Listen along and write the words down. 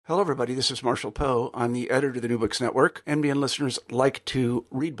Hello, everybody. This is Marshall Poe. I'm the editor of the New Books Network. NBN listeners like to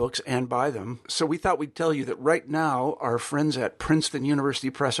read books and buy them. So we thought we'd tell you that right now, our friends at Princeton University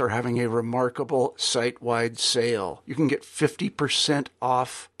Press are having a remarkable site-wide sale. You can get 50%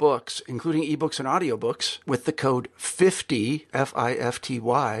 off books, including ebooks and audiobooks, with the code 50,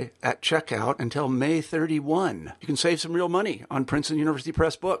 F-I-F-T-Y, at checkout until May 31. You can save some real money on Princeton University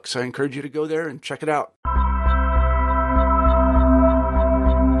Press books. I encourage you to go there and check it out.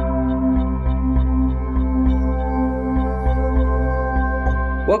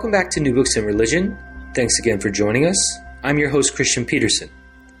 Welcome back to New Books and Religion. Thanks again for joining us. I'm your host, Christian Peterson.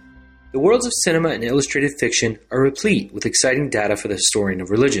 The worlds of cinema and illustrated fiction are replete with exciting data for the historian of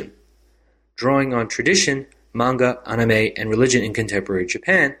religion. Drawing on Tradition, Manga, Anime, and Religion in Contemporary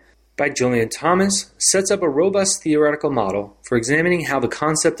Japan by Julian Thomas sets up a robust theoretical model for examining how the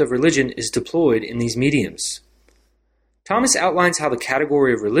concept of religion is deployed in these mediums. Thomas outlines how the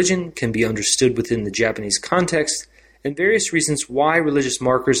category of religion can be understood within the Japanese context and various reasons why religious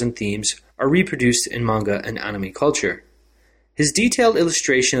markers and themes are reproduced in manga and anime culture. His detailed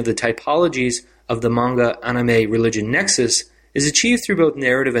illustration of the typologies of the manga-anime religion nexus is achieved through both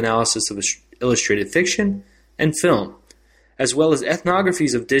narrative analysis of illustrated fiction and film, as well as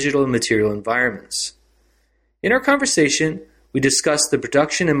ethnographies of digital and material environments. In our conversation, we discussed the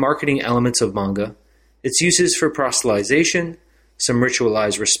production and marketing elements of manga, its uses for proselytization, some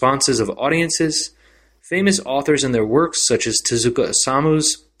ritualized responses of audiences, famous authors and their works such as Tezuka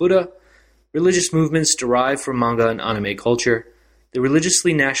Osamu's Buddha, religious movements derived from manga and anime culture, the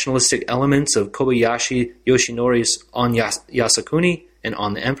religiously nationalistic elements of Kobayashi Yoshinori's On Yasukuni and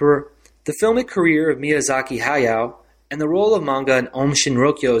On the Emperor, the filmic career of Miyazaki Hayao, and the role of manga in Om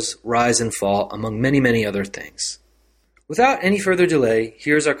Shinrokyo's rise and fall, among many, many other things. Without any further delay,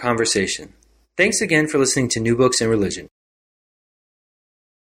 here's our conversation. Thanks again for listening to New Books and Religion.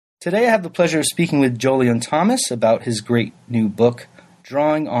 Today I have the pleasure of speaking with Jolyon Thomas about his great new book,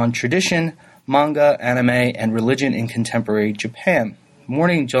 Drawing on Tradition, Manga, Anime, and Religion in Contemporary Japan.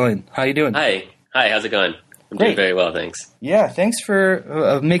 Morning, Jolyon. How are you doing? Hi, how's it going? I'm Great. doing very well, thanks. Yeah, thanks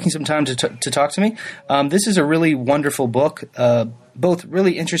for making some time to talk to me. This is a really wonderful book, both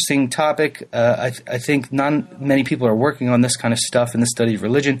really interesting topic. I think not many people are working on this kind of stuff in the study of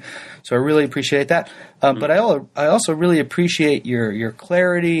religion, so I really appreciate that. But I also really appreciate your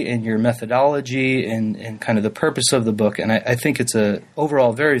clarity and your methodology and kind of the purpose of the book, and I think it's a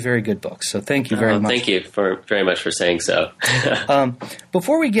overall very, very good book. So thank you very much. Thank you very much for saying so.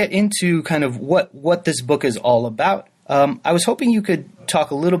 Before we get into kind of what this book is all about, I was hoping you could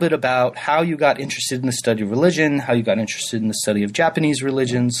talk a little bit about how you got interested in the study of religion, how you got interested in the study of Japanese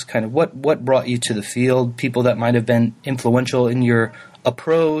religions, kind of what brought you to the field, people that might have been influential in your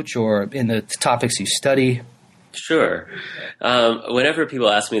approach or in the topics you study. Sure. Whenever people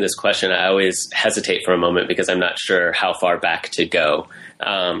ask me this question, I always hesitate for a moment because I'm not sure how far back to go.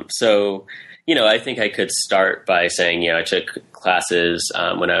 I think I could start by saying, I took classes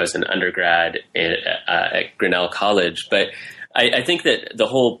when I was an undergrad at Grinnell College, but I think that the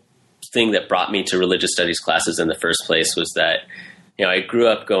whole thing that brought me to religious studies classes in the first place was that, I grew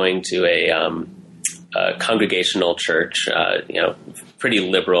up going to a congregational church, pretty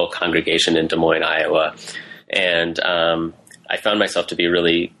liberal congregation in Des Moines, Iowa, and I found myself to be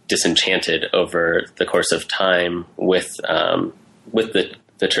really disenchanted over the course of time with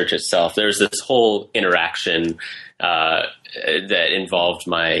the church itself. There's this whole interaction that involved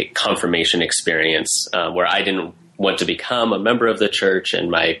my confirmation experience where I didn't want to become a member of the church,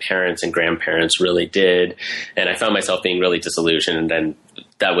 and my parents and grandparents really did. And I found myself being really disillusioned, and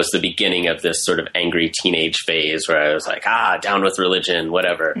that was the beginning of this sort of angry teenage phase where I was like, down with religion,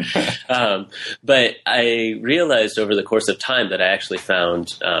 whatever. But I realized over the course of time that I actually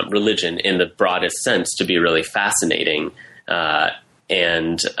found religion in the broadest sense to be really fascinating.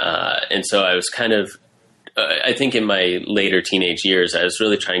 And so I was kind of, I think in my later teenage years, I was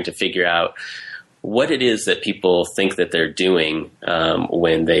really trying to figure out what it is that people think that they're doing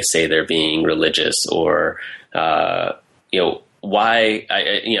when they say they're being religious, or, why,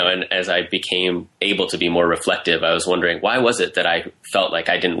 and as I became able to be more reflective, I was wondering, why was it that I felt like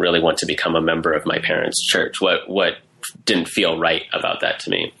I didn't really want to become a member of my parents' church? What didn't feel right about that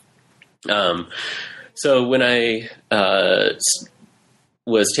to me? So when I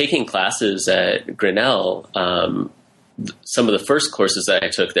was taking classes at Grinnell, some of the first courses that I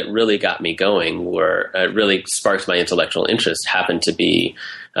took that really got me going were really sparked my intellectual interest happened to be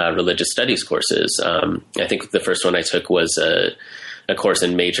religious studies courses. I think the first one I took was a course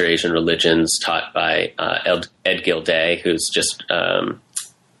in major Asian religions taught by Ed Gilday, who's just,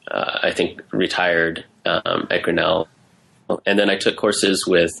 I think, retired at Grinnell. And then I took courses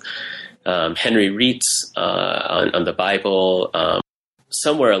with Henry Reitz on the Bible.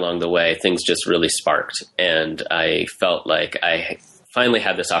 Somewhere along the way, things just really sparked, and I felt like I finally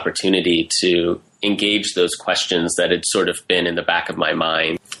had this opportunity to engage those questions that had sort of been in the back of my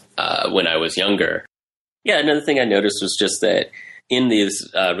mind when I was younger. Yeah, another thing I noticed was just that in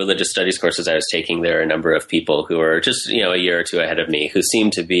these religious studies courses I was taking, there are a number of people who are just, a year or two ahead of me who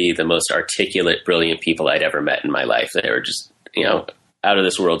seemed to be the most articulate, brilliant people I'd ever met in my life. They were just, out of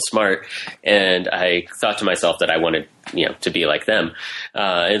this world smart. And I thought to myself that I wanted, to be like them.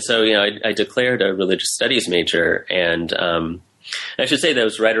 And so, I declared a religious studies major, and I should say that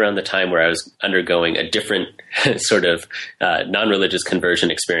was right around the time where I was undergoing a different sort of non-religious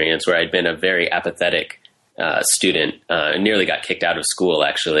conversion experience, where I'd been a very apathetic student, nearly got kicked out of school,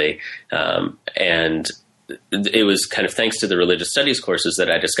 actually. And it was kind of thanks to the religious studies courses that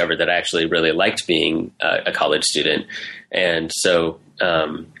I discovered that I actually really liked being a college student. And so,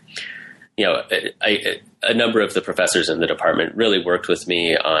 a number of the professors in the department really worked with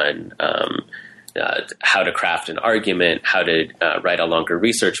me on how to craft an argument, how to write a longer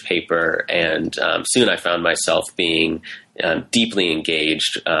research paper. And soon I found myself being deeply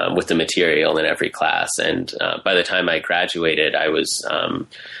engaged with the material in every class. And by the time I graduated, I was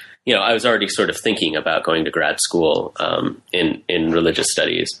already sort of thinking about going to grad school in religious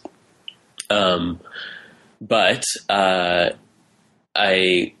studies. But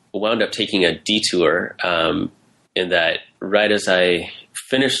I wound up taking a detour in that right as I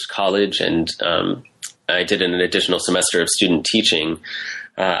finished college and I did an additional semester of student teaching,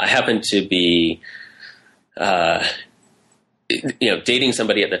 I happened to be dating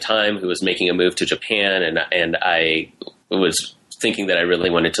somebody at the time who was making a move to Japan, and I was thinking that I really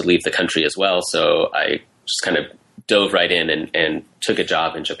wanted to leave the country as well. So I just kind of dove right in and took a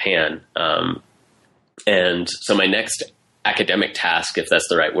job in Japan. And so my next academic task, if that's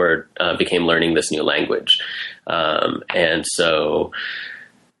the right word, became learning this new language. And so,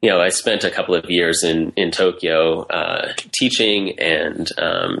 I spent a couple of years in Tokyo teaching and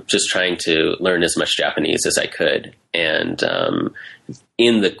just trying to learn as much Japanese as I could. And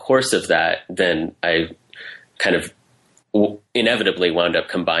in the course of that, then I kind of inevitably wound up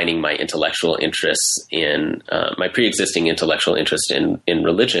combining my intellectual interests in my pre-existing intellectual interest in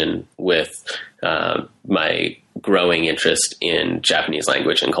religion with my growing interest in Japanese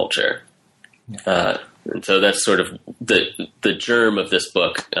language and culture. And so that's sort of the germ of this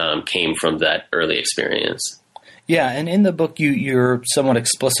book came from that early experience. Yeah, and in the book you're somewhat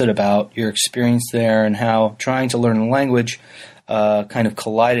explicit about your experience there and how trying to learn a language kind of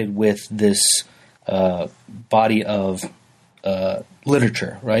collided with this body of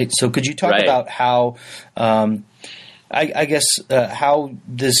literature, right? So could you talk about how, how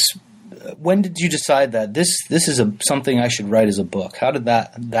this? When did you decide that this is something I should write as a book? How did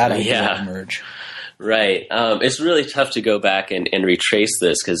that idea emerge? Right. It's really tough to go back and retrace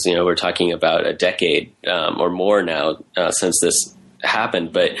this because, we're talking about a decade or more now since this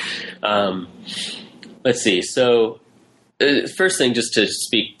happened. But let's see. So first thing, just to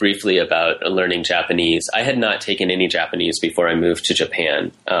speak briefly about learning Japanese, I had not taken any Japanese before I moved to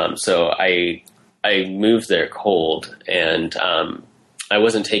Japan. So I moved there cold, and I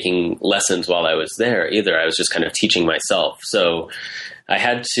wasn't taking lessons while I was there either. I was just kind of teaching myself. So I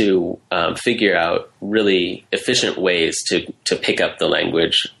had to figure out really efficient ways to pick up the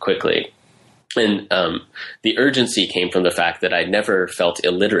language quickly. And the urgency came from the fact that I'd never felt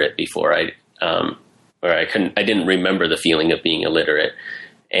illiterate before. I didn't remember the feeling of being illiterate.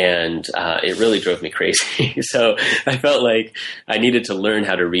 And it really drove me crazy. So I felt like I needed to learn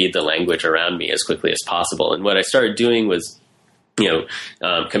how to read the language around me as quickly as possible. And what I started doing was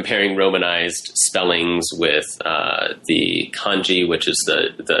comparing Romanized spellings with the kanji, which is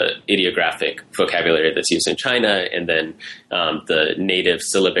the ideographic vocabulary that's used in China, and then the native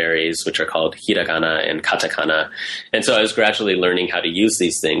syllabaries, which are called hiragana and katakana. And so I was gradually learning how to use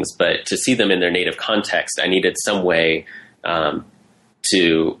these things, but to see them in their native context, I needed some way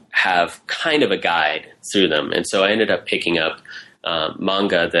to have kind of a guide through them. And so I ended up picking up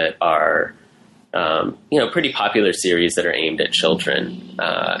manga that are pretty popular series that are aimed at children.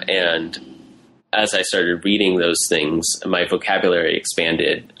 And as I started reading those things, my vocabulary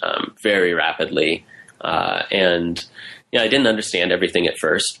expanded very rapidly. And I didn't understand everything at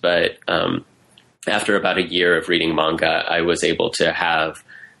first, but after about a year of reading manga, I was able to have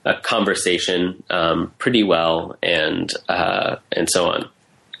a conversation pretty well and so on.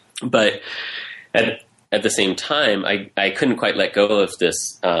 But at the same time, I couldn't quite let go of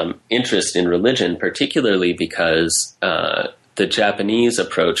this interest in religion, particularly because the Japanese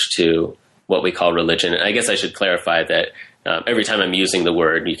approach to what we call religion, and I guess I should clarify that every time I'm using the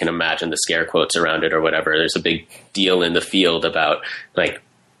word, you can imagine the scare quotes around it or whatever. There's a big deal in the field about like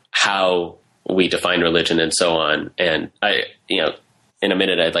how we define religion and so on. And in a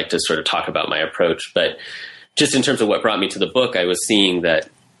minute, I'd like to sort of talk about my approach, but just in terms of what brought me to the book, I was seeing that,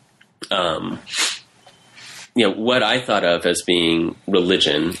 what I thought of as being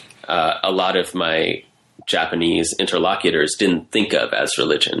religion, a lot of my Japanese interlocutors didn't think of as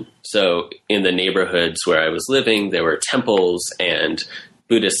religion. So in the neighborhoods where I was living, there were temples and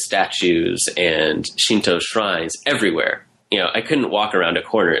Buddhist statues and Shinto shrines everywhere. I couldn't walk around a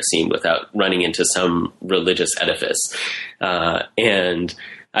corner, it seemed, without running into some religious edifice. And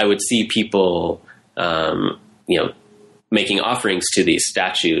I would see people, making offerings to these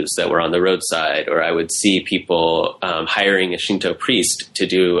statues that were on the roadside, or I would see people hiring a Shinto priest to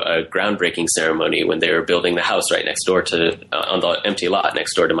do a groundbreaking ceremony when they were building the house right next door on the empty lot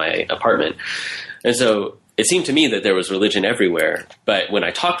next door to my apartment. And so it seemed to me that there was religion everywhere. But when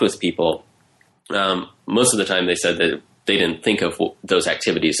I talked with people, most of the time they said that they didn't think of those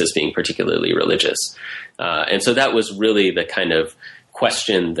activities as being particularly religious. And so that was really the kind of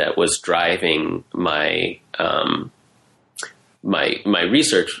question that was driving my my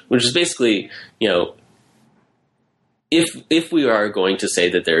research, which is basically, if we are going to say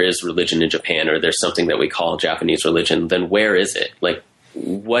that there is religion in Japan, or there's something that we call Japanese religion, then where is it? Like,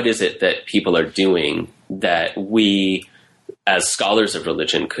 what is it that people are doing that we, as scholars of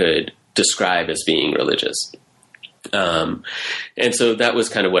religion, could describe as being religious? And so that was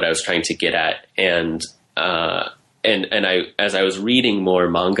kind of what I was trying to get at. And I, as I was reading more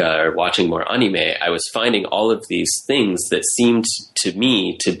manga or watching more anime, I was finding all of these things that seemed to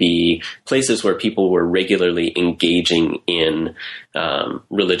me to be places where people were regularly engaging in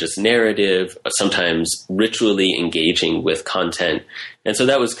religious narrative, sometimes ritually engaging with content. And so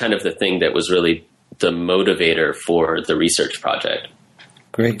that was kind of the thing that was really the motivator for the research project.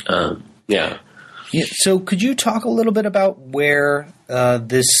 Great. Yeah. So could you talk a little bit about where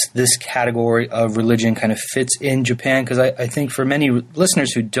this category of religion kind of fits in Japan? Because I think for many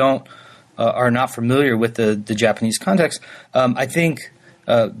listeners who are not familiar with the Japanese context, I think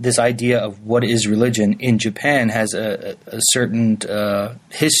this idea of what is religion in Japan has a certain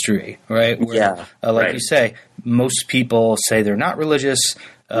history, right? Where, like you say, most people say they're not religious.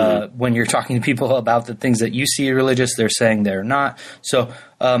 When you're talking to people about the things that you see religious, they're saying they're not. So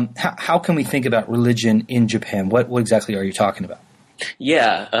how can we think about religion in Japan? What exactly are you talking about?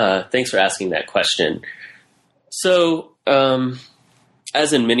 Yeah, thanks for asking that question. So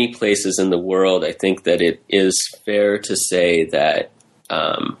as in many places in the world, I think that it is fair to say that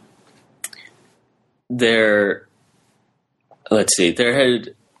there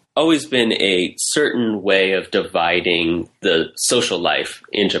had always been a certain way of dividing the social life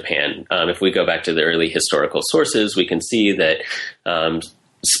in Japan. If we go back to the early historical sources, we can see that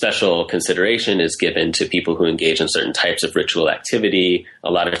special consideration is given to people who engage in certain types of ritual activity. A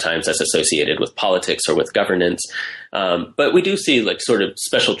lot of times that's associated with politics or with governance. But we do see like sort of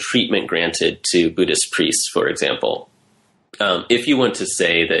special treatment granted to Buddhist priests, for example. If you want to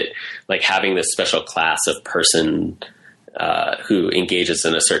say that like having this special class of person who engages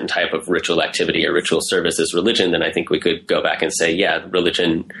in a certain type of ritual activity or ritual service is religion, then I think we could go back and say, yeah,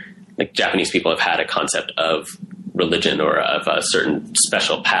 religion, like Japanese people have had a concept of religion or of a certain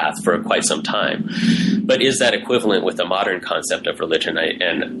special path for quite some time. But is that equivalent with the modern concept of religion?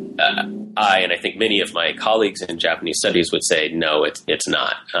 I think many of my colleagues in Japanese studies would say, no, it's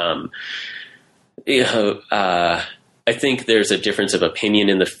not. I think there's a difference of opinion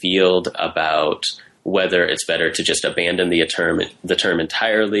in the field about whether it's better to just abandon the term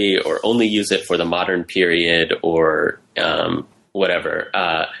entirely or only use it for the modern period or whatever.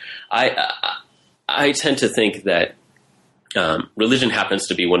 I tend to think that religion happens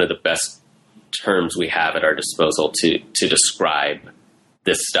to be one of the best terms we have at our disposal to describe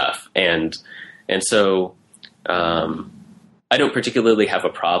this stuff. And so I don't particularly have a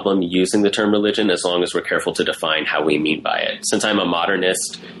problem using the term religion as long as we're careful to define how we mean by it. Since I'm a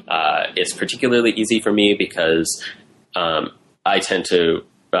modernist, it's particularly easy for me because I tend to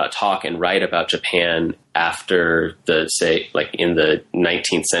talk and write about Japan after in the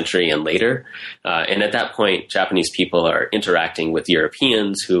 19th century and later. And at that point, Japanese people are interacting with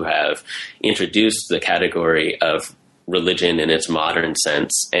Europeans who have introduced the category of religion in its modern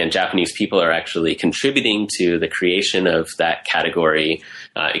sense, and Japanese people are actually contributing to the creation of that category,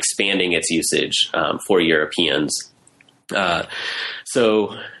 expanding its usage for Europeans.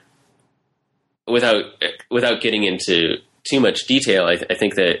 So without getting into too much detail, I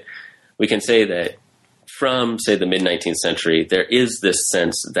think that we can say that from, say, the mid-19th century, there is this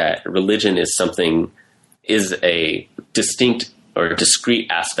sense that religion is something is a distinct or discrete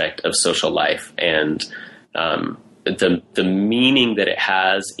aspect of social life, and the meaning that it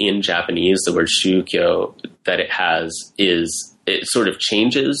has in Japanese, the word shukyo that it has, it sort of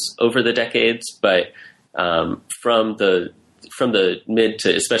changes over the decades, but from the mid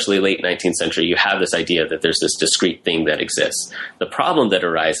to especially late 19th century, you have this idea that there's this discrete thing that exists. The problem that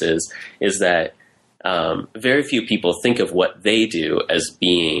arises is that very few people think of what they do as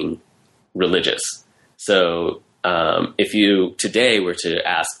being religious. So if you today were to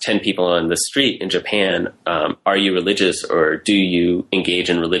ask 10 people on the street in Japan, are you religious or do you engage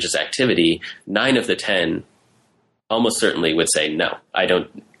in religious activity? 9 of the 10 almost certainly would say, no,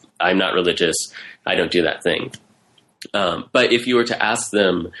 I'm not religious. I don't do that thing. But if you were to ask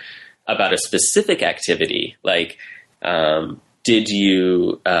them about a specific activity, like, did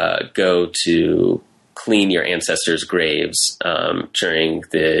you go to clean your ancestors' graves during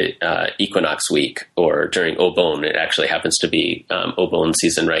the equinox week or during Obon? It actually happens to be Obon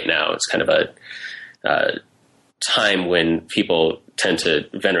season right now. It's kind of a time when people tend to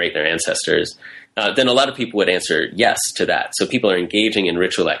venerate their ancestors. Then a lot of people would answer yes to that. So people are engaging in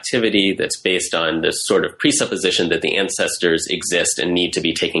ritual activity that's based on this sort of presupposition that the ancestors exist and need to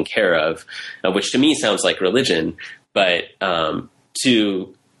be taken care of, which to me sounds like religion, but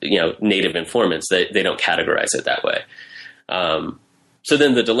to native informants, they don't categorize it that way. So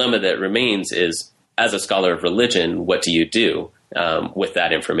then the dilemma that remains is, as a scholar of religion, what do you do with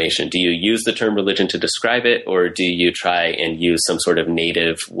that information? Do you use the term religion to describe it, or do you try and use some sort of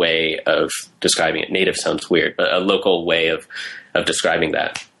native way of describing it? Native sounds weird, but a local way of describing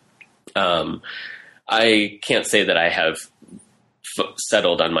that. I can't say that I have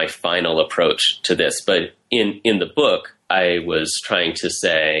settled on my final approach to this, but in the book, I was trying to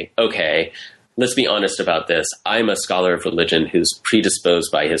say, okay, let's be honest about this. I'm a scholar of religion who's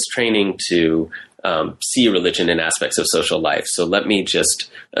predisposed by his training to see religion in aspects of social life. So let me just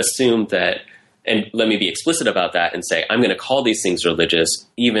assume that, and let me be explicit about that and say, I'm going to call these things religious,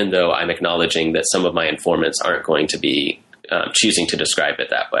 even though I'm acknowledging that some of my informants aren't going to be choosing to describe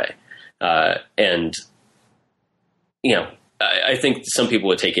it that way. I think some people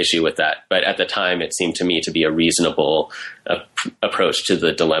would take issue with that, but at the time it seemed to me to be a reasonable approach to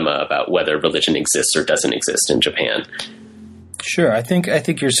the dilemma about whether religion exists or doesn't exist in Japan. Sure, I think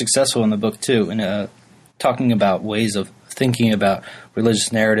you're successful in the book too, in talking about ways of thinking about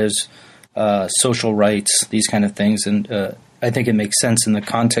religious narratives, social rights, these kind of things, and I think it makes sense in the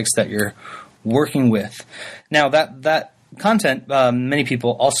context that you're working with. Now, that content, many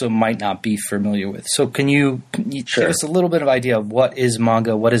people also might not be familiar with. So can you Sure. give us a little bit of idea of what is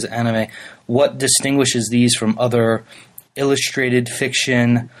manga, what is anime, what distinguishes these from other illustrated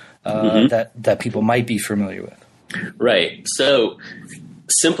fiction that people might be familiar with? Right. So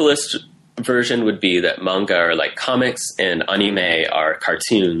simplest version would be that manga are like comics and anime are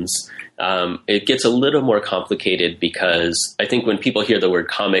cartoons. It gets a little more complicated because I think when people hear the word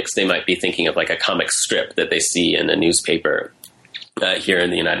comics, they might be thinking of like a comic strip that they see in a newspaper here in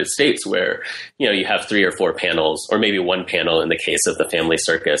the United States, where, you have 3 or 4 panels, or maybe 1 panel in the case of the Family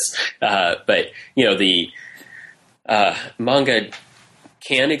Circus. But the manga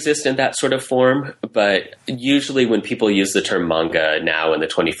can exist in that sort of form, but usually when people use the term manga now in the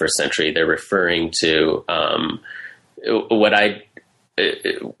 21st century, they're referring to what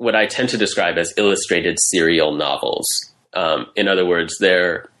I tend to describe as illustrated serial novels. In other words,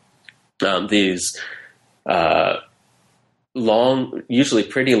 they're these long, usually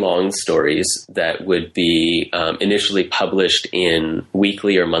pretty long stories that would be initially published in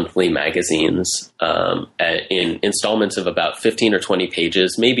weekly or monthly magazines in installments of about 15 or 20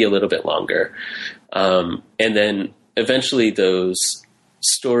 pages, maybe a little bit longer. And then eventually those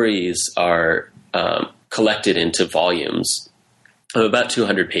stories are collected into volumes of about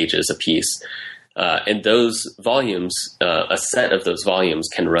 200 pages a piece. And those volumes, a set of those volumes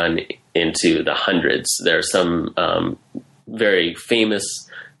can run into the hundreds. There are some very famous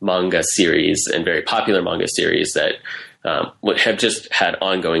manga series and very popular manga series that have just had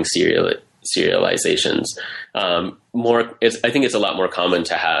ongoing serializations. I think it's a lot more common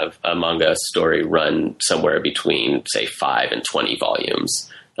to have a manga story run somewhere between, say, 5 and 20 volumes.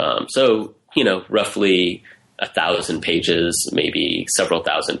 So, roughly 1,000 pages, maybe several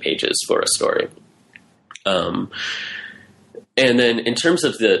thousand pages for a story. And then in terms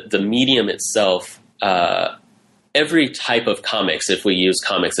of the medium itself, every type of comics, if we use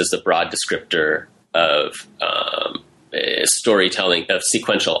comics as the broad descriptor of storytelling, of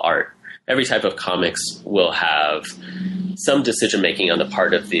sequential art, every type of comics will have some decision-making on the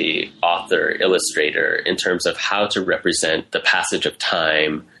part of the author, illustrator, in terms of how to represent the passage of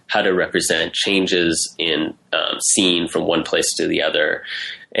time, how to represent changes in scene from one place to the other.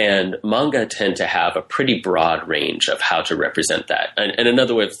 And manga tend to have a pretty broad range of how to represent that. And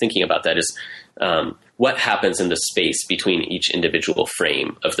another way of thinking about that is what happens in the space between each individual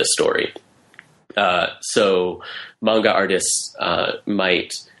frame of the story. So manga artists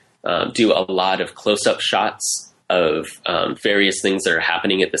might do a lot of close-up shots of various things that are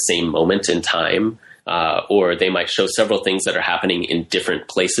happening at the same moment in time, or they might show several things that are happening in different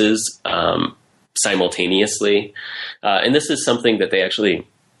places simultaneously. And this is something that they actually,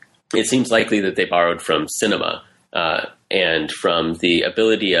 it seems likely that they borrowed from cinema and from the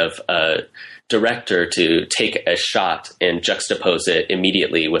ability of a director to take a shot and juxtapose it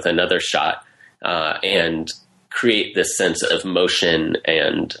immediately with another shot and create this sense of motion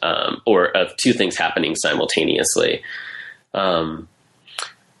and or of two things happening simultaneously.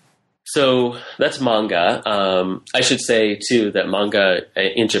 So that's manga. I should say, too, that manga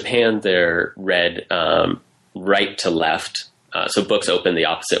in Japan, they're read right to left. So books open the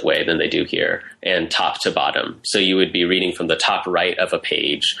opposite way than they do here, and top to bottom. So you would be reading from the top right of a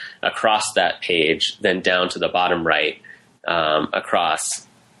page, across that page, then down to the bottom right, across,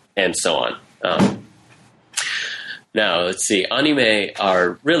 and so on. Now, let's see. Anime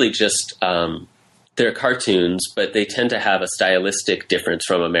are really just, they're cartoons, but they tend to have a stylistic difference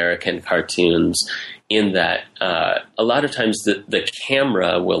from American cartoons in that a lot of times the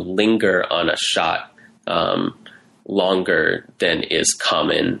camera will linger on a shot longer than is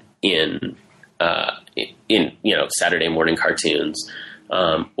common in Saturday morning cartoons,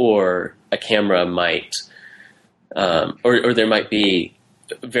 or a camera might, or there might be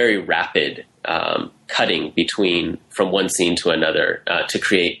very rapid cutting from one scene to another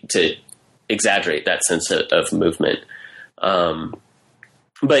to exaggerate that sense of movement.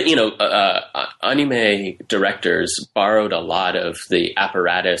 But anime directors borrowed a lot of the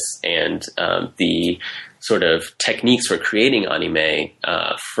apparatus and the sort of techniques for creating anime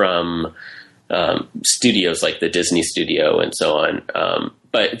from studios like the Disney Studio and so on.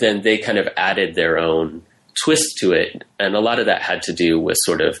 But then they kind of added their own twist to it, and a lot of that had to do with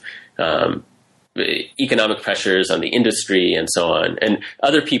sort of economic pressures on the industry and so on. And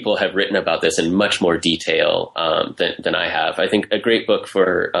other people have written about this in much more detail than I have. I think a great book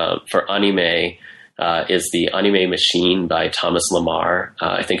for anime is The Anime Machine by Thomas Lamar.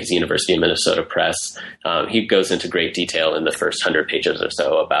 I think it's University of Minnesota Press. He goes into great detail in the first 100 pages or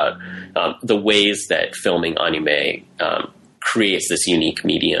so about the ways that filming anime creates this unique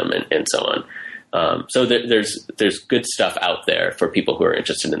medium and so on. So there's good stuff out there for people who are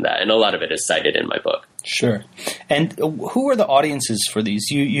interested in that, and a lot of it is cited in my book. Sure. And who are the audiences for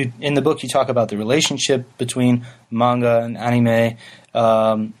these? You in the book you talk about the relationship between manga and anime,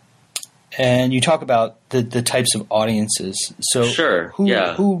 and you talk about the types of audiences. So sure,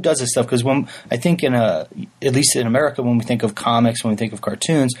 who does this stuff? Because when I think at least in America, when we think of comics, when we think of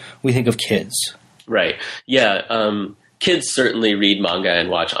cartoons, we think of kids. Right. Yeah. Kids certainly read manga and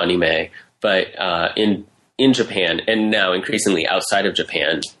watch anime. But in Japan, and now increasingly outside of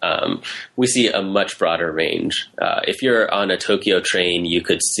Japan, we see a much broader range. If you're on a Tokyo train, you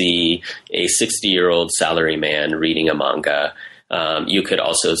could see a 60-year-old salaryman reading a manga. You could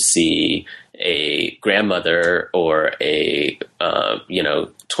also see a grandmother or a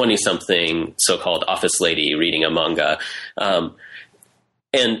 20-something so-called office lady reading a manga, and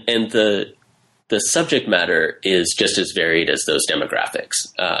the subject matter is just as varied as those demographics.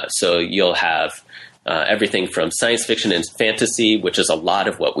 So you'll have everything from science fiction and fantasy, which is a lot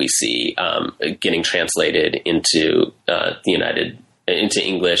of what we see getting translated into into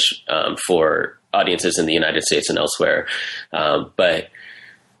English for audiences in the United States and elsewhere. But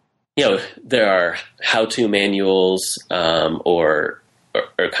there are how-to manuals or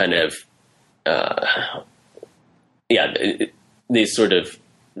kind of these sort of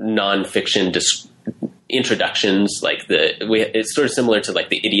nonfiction introductions, like it's sort of similar to like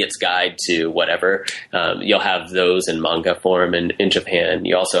the Idiot's Guide to whatever. You'll have those in manga form in Japan.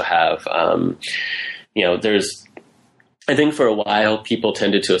 You also have, I think for a while people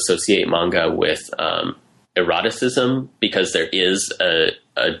tended to associate manga with eroticism because there is a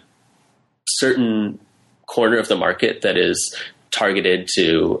certain corner of the market that is targeted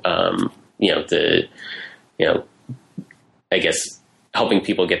to, I guess, helping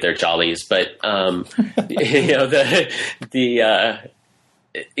people get their jollies, but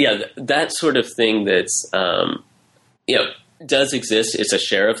that sort of thing that's does exist. It's a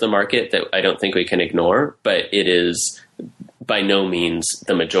share of the market that I don't think we can ignore, but it is by no means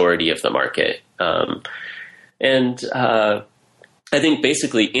the majority of the market. And I think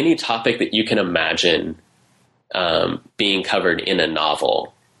basically any topic that you can imagine being covered in a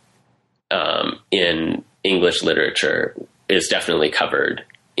novel in English literature is definitely covered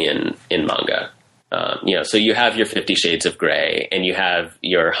in manga. So you have your 50 Shades of Grey, and you have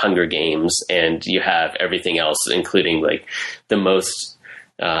your Hunger Games, and you have everything else, including like the most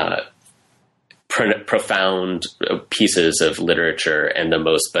profound pieces of literature and the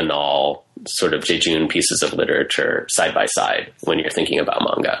most banal sort of jejun pieces of literature side by side when you're thinking about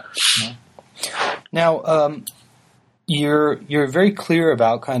manga. Now, you're very clear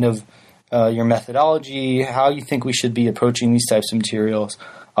about kind of your methodology, how you think we should be approaching these types of materials.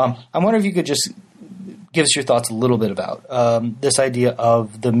 I wonder if you could just give us your thoughts a little bit about this idea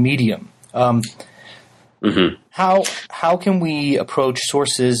of the medium. How can we approach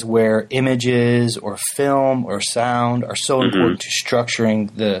sources where images or film or sound are so important to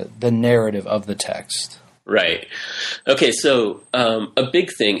structuring the narrative of the text? Right. Okay, so a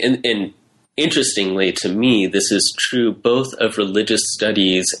big thing, and interestingly to me, this is true both of religious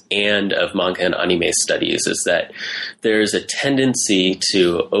studies and of manga and anime studies, is that there's a tendency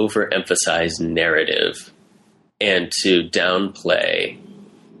to overemphasize narrative and to downplay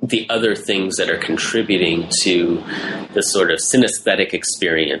the other things that are contributing to the sort of synesthetic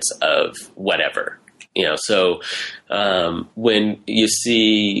experience of whatever. So when you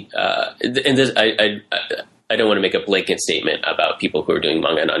see, and this, I don't want to make a blanket statement about people who are doing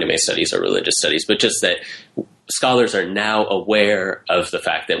manga and anime studies or religious studies, but just that scholars are now aware of the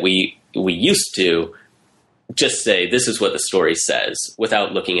fact that we used to just say, this is what the story says,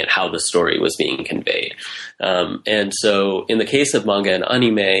 without looking at how the story was being conveyed. And so in the case of manga and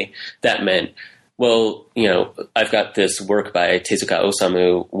anime, that meant, well, I've got this work by Tezuka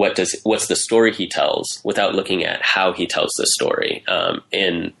Osamu. What's the story he tells, without looking at how he tells the story?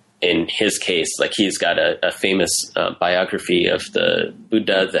 In his case, like, he's got a famous biography of the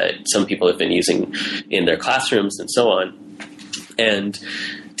Buddha that some people have been using in their classrooms and so on. And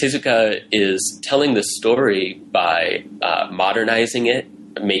Tezuka is telling the story by modernizing it,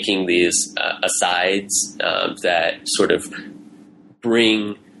 making these asides that sort of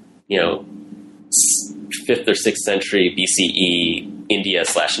bring, 5th or 6th century BCE India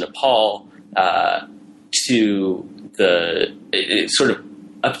 / Nepal to he sort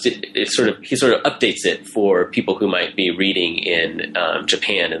of updates it for people who might be reading in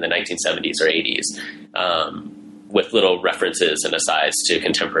Japan in the 1970s or 80s, with little references and asides to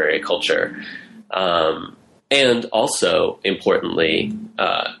contemporary culture. And also, importantly,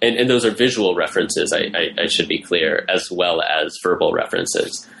 and those are visual references, I should be clear, as well as verbal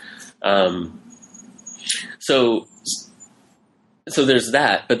references. So there's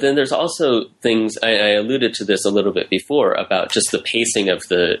that, but then there's also things, I alluded to this a little bit before, about just the pacing of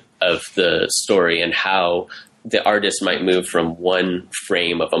the story and how the artist might move from one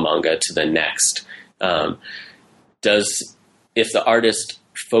frame of a manga to the next. If the artist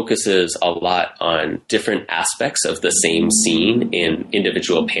focuses a lot on different aspects of the same scene in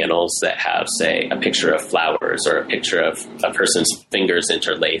individual panels that have, say, a picture of flowers or a picture of a person's fingers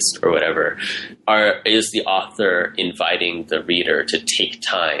interlaced or whatever, is the author inviting the reader to take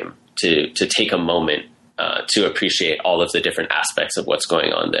time, to take a moment to appreciate all of the different aspects of what's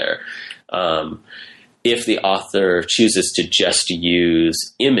going on there? If the author chooses to just use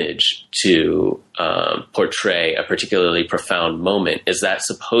image to portray a particularly profound moment, is that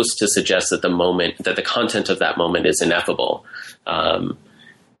supposed to suggest that the content of that moment is ineffable?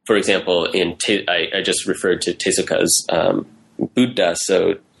 For example, I just referred to Tezuka's Buddha,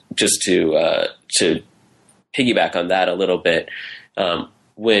 so just to piggyback on that a little bit,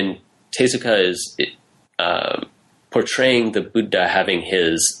 when Tezuka is portraying the Buddha having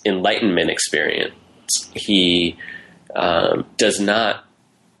his enlightenment experience, he does not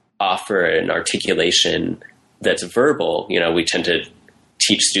offer an articulation that's verbal. We tend to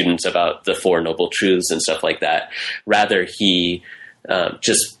teach students about the Four Noble Truths and stuff like that. Rather, he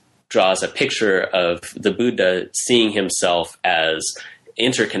just draws a picture of the Buddha seeing himself as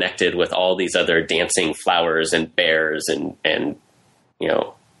interconnected with all these other dancing flowers and bears and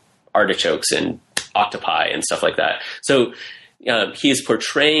artichokes and octopi and stuff like that. So he's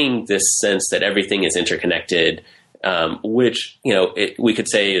portraying this sense that everything is interconnected, which, we could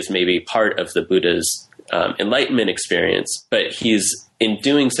say is maybe part of the Buddha's enlightenment experience, but in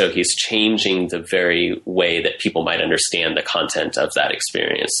doing so, he's changing the very way that people might understand the content of that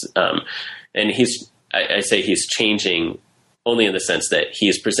experience. And I say he's changing only in the sense that he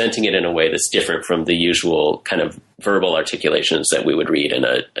is presenting it in a way that's different from the usual kind of verbal articulations that we would read in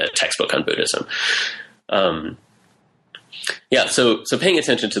a textbook on Buddhism. So paying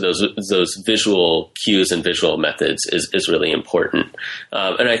attention to those visual cues and visual methods is really important.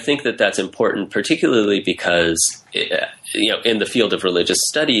 And I think that that's important, particularly because, in the field of religious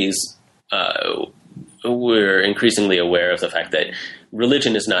studies, we're increasingly aware of the fact that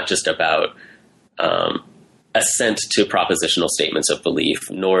religion is not just about assent to propositional statements of belief,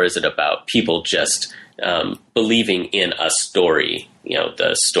 nor is it about people just believing in a story,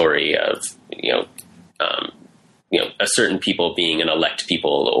 the story of, a certain people being an elect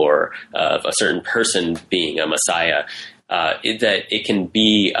people, or of a certain person being a Messiah, that it can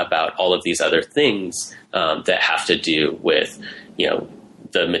be about all of these other things that have to do with,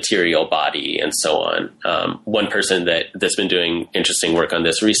 the material body and so on. One person that's been doing interesting work on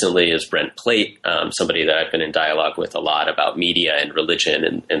this recently is Brent Plate, somebody that I've been in dialogue with a lot about media and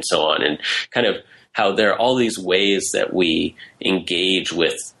religion and so on, and kind of how there are all these ways that we engage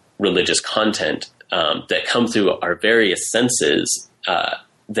with religious content that come through our various senses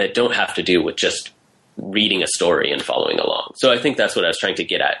that don't have to do with just reading a story and following along. So I think that's what I was trying to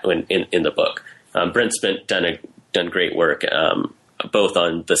get at in the book. Brent's done great work, both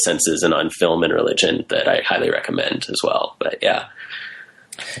on the senses and on film and religion, that I highly recommend as well. But yeah.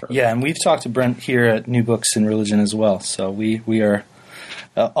 Yeah, and we've talked to Brent here at New Books in Religion as well. So we are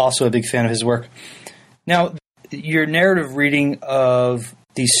also a big fan of his work. Now, your narrative reading of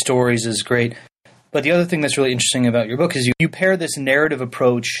these stories is great. But the other thing that's really interesting about your book is you pair this narrative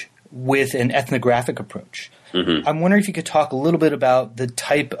approach with an ethnographic approach. Mm-hmm. I'm wondering if you could talk a little bit about the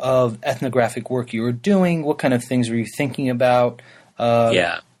type of ethnographic work you were doing. What kind of things were you thinking about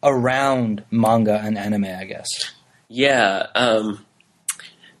around manga and anime, I guess? Yeah.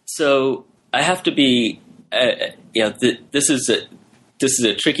 So I have to be, this is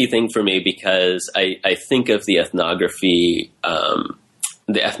a tricky thing for me, because I think of the ethnography,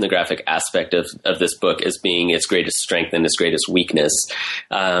 the ethnographic aspect of this book as being its greatest strength and its greatest weakness.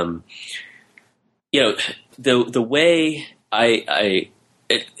 The way I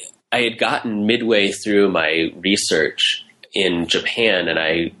had gotten midway through my research in Japan, and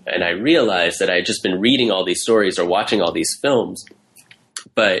I realized that I had just been reading all these stories or watching all these films,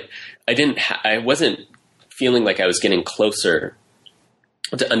 but I wasn't feeling like I was getting closer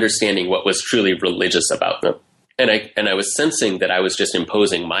to understanding what was truly religious about them. And I was sensing that I was just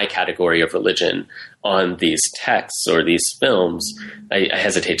imposing my category of religion on these texts or these films. I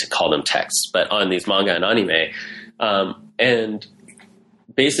hesitate to call them texts, but on these manga and anime. And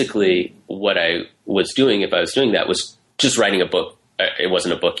basically what I was doing, if I was doing that, was just writing a book. It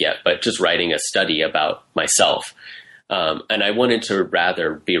wasn't a book yet, but just writing a study about myself. And I wanted to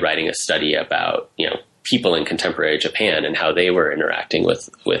rather be writing a study about, people in contemporary Japan and how they were interacting with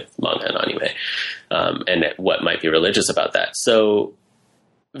manga and anime, and what might be religious about that. So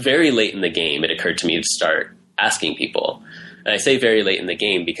very late in the game, it occurred to me to start asking people. And I say very late in the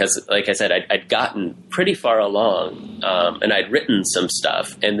game because, like I said, I'd gotten pretty far along, and I'd written some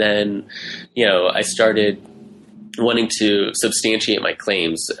stuff. And then, I started wanting to substantiate my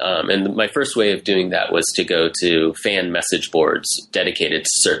claims. And my first way of doing that was to go to fan message boards dedicated to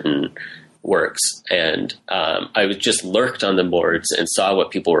certain works. And I was just lurked on the boards and saw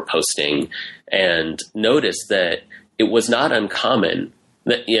what people were posting, and noticed that it was not uncommon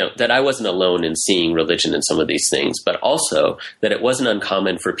that, that I wasn't alone in seeing religion in some of these things, but also that it wasn't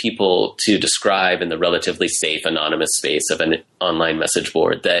uncommon for people to describe in the relatively safe, anonymous space of an online message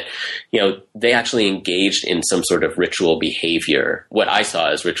board that, they actually engaged in some sort of ritual behavior, what I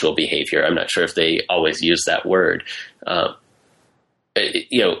saw as ritual behavior. I'm not sure if they always use that word,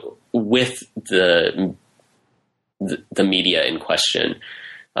 with the media in question.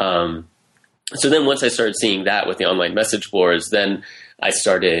 So then once I started seeing that with the online message boards, then I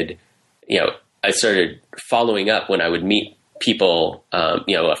started following up when I would meet people,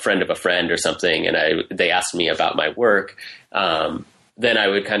 a friend of a friend or something, and they asked me about my work. Then I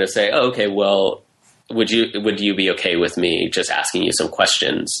would kind of say, oh, okay, well, would you be okay with me just asking you some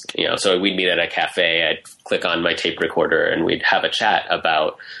questions? So we'd meet at a cafe, I'd click on my tape recorder, and we'd have a chat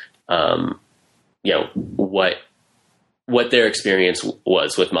about, what their experience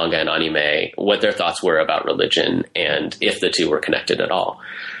was with manga and anime, what their thoughts were about religion, and if the two were connected at all.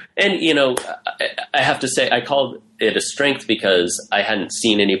 And, I have to say, I called it a strength because I hadn't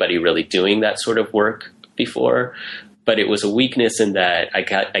seen anybody really doing that sort of work before, but it was a weakness in that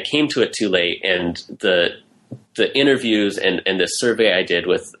I came to it too late, and the interviews and the survey I did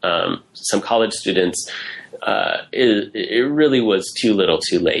with some college students, it really was too little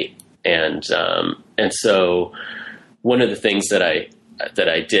too late. And so one of the things that I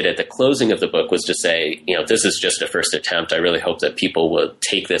did at the closing of the book was to say, this is just a first attempt. I really hope that people will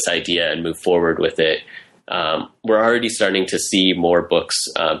take this idea and move forward with it. We're already starting to see more books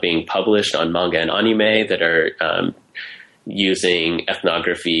being published on manga and anime that are using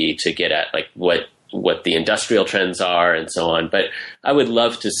ethnography to get at like what what the industrial trends are and so on. But I would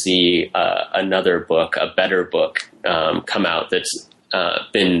love to see another book, a better book, come out that's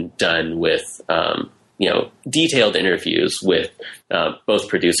been done with detailed interviews with both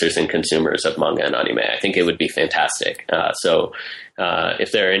producers and consumers of manga and anime. I think it would be fantastic. So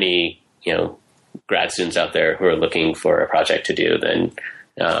if there are any grad students out there who are looking for a project to do, then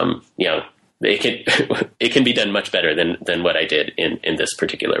it can be done much better than what I did in this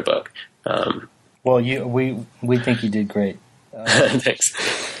particular book. Well, we think you did great. Thanks.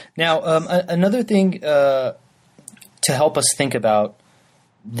 Now, another thing to help us think about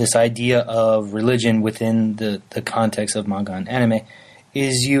this idea of religion within the context of manga and anime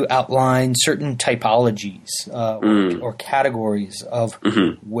is you outline certain typologies or categories of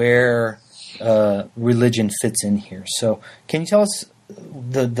where religion fits in here. So can you tell us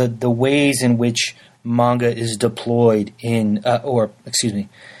the ways in which manga is deployed in,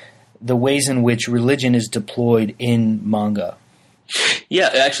 the ways in which religion is deployed in manga? Yeah,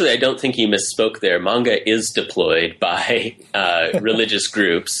 actually, I don't think you misspoke there. Manga is deployed by religious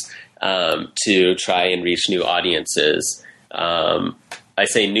groups to try and reach new audiences. I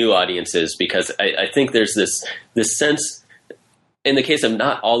say new audiences because I think there's this sense, in the case of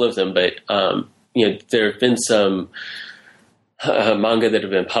not all of them, but there have been some manga that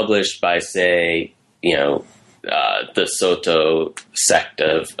have been published by, say, the Soto sect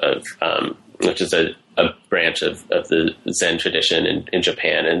of which is a branch of the Zen tradition in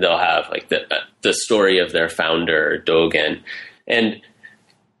Japan, and they'll have like the story of their founder Dogen, and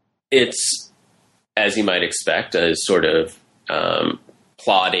it's, as you might expect, a sort of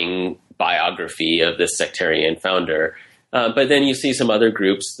plotting biography of this sectarian founder. But then you see some other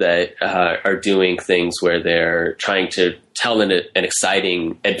groups that are doing things where they're trying to tell an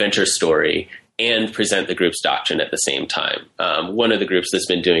exciting adventure story and present the group's doctrine at the same time. One of the groups that's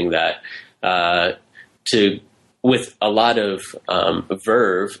been doing that with a lot of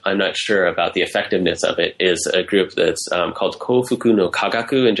verve, I'm not sure about the effectiveness of it, is a group that's called Kofuku no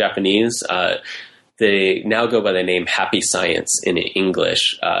Kagaku in Japanese. They now go by the name Happy Science in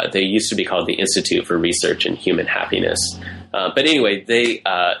English. They used to be called the Institute for Research in Human Happiness. But anyway, they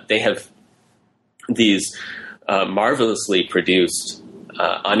have these marvelously produced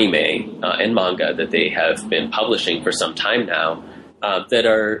anime and manga that they have been publishing for some time now that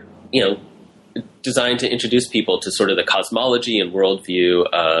are, designed to introduce people to sort of the cosmology and worldview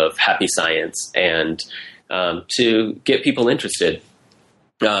of happy science and to get people interested.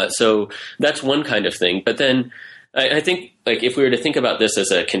 So that's one kind of thing. But then I think, like, if we were to think about this as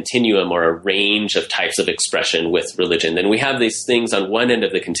a continuum or a range of types of expression with religion, then we have these things on one end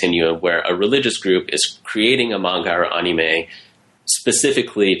of the continuum where a religious group is creating a manga or anime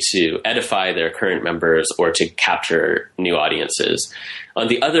specifically to edify their current members or to capture new audiences. On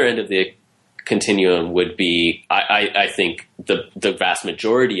the other end of the continuum would be, I think, the vast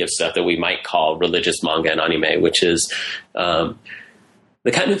majority of stuff that we might call religious manga and anime, which is the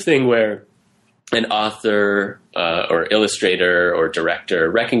kind of thing where an author or illustrator or director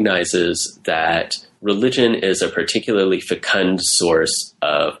recognizes that religion is a particularly fecund source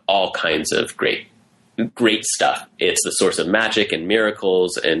of all kinds of great stuff. It's the source of magic and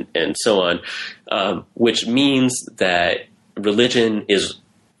miracles and so on, which means that religious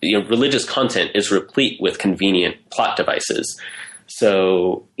content is replete with convenient plot devices.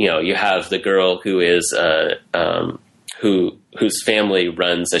 So, you have the girl who is whose family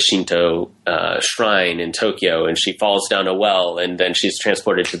runs a Shinto shrine in Tokyo, and she falls down a well, and then she's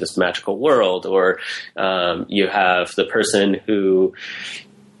transported to this magical world. Or you have the person who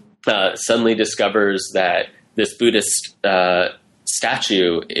suddenly discovers that this Buddhist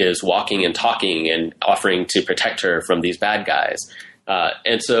statue is walking and talking and offering to protect her from these bad guys.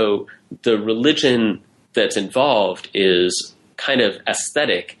 And so the religion that's involved is kind of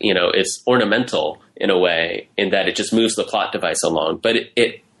aesthetic, it's ornamental in a way, in that it just moves the plot device along, but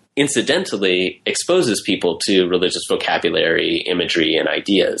it incidentally exposes people to religious vocabulary, imagery, and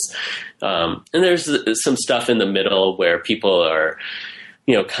ideas. And there's some stuff in the middle where people are,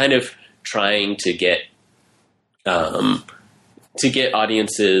 kind of trying to get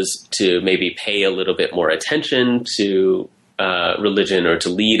audiences to maybe pay a little bit more attention to religion or to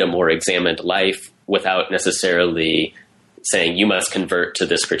lead a more examined life without necessarily saying you must convert to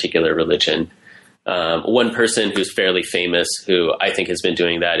this particular religion. One person who's fairly famous who I think has been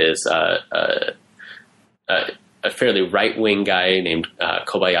doing that is a fairly right-wing guy named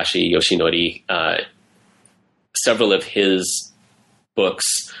Kobayashi Yoshinori. Several of his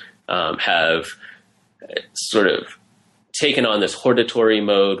books have sort of taken on this hortatory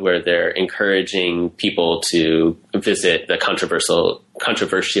mode where they're encouraging people to visit the controversial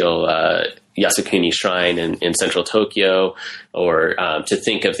Yasukuni Shrine in central Tokyo, or to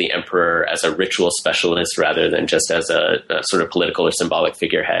think of the emperor as a ritual specialist rather than just as a sort of political or symbolic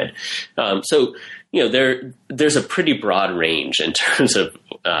figurehead. So, there's a pretty broad range in terms of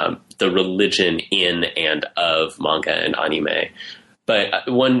the religion in and of manga and anime. But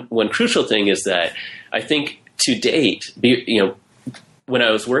one crucial thing is that I think to date, when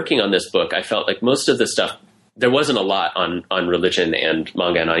I was working on this book, I felt like most of the stuff, there wasn't a lot on religion and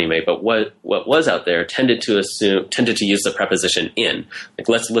manga and anime, but what was out there tended to use the preposition in. Like,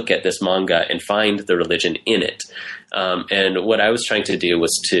 let's look at this manga and find the religion in it. And what I was trying to do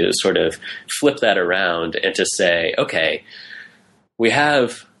was to sort of flip that around and to say, okay, we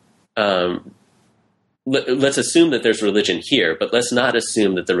have, let's assume that there's religion here, but let's not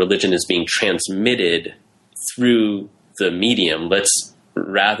assume that the religion is being transmitted through the medium. Let's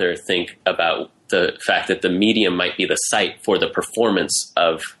rather think about the fact that the medium might be the site for the performance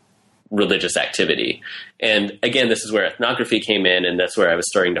of religious activity. And again, this is where ethnography came in, and that's where I was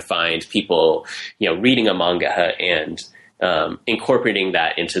starting to find people, reading a manga and incorporating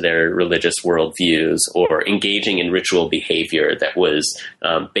that into their religious worldviews, or engaging in ritual behavior that was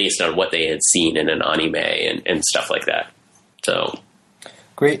based on what they had seen in an anime and stuff like that. So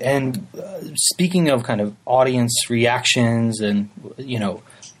great. And speaking of kind of audience reactions and,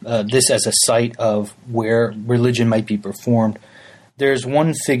 this as a site of where religion might be performed, there's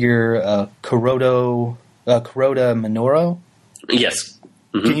one figure, Kuroda Minoru. Yes.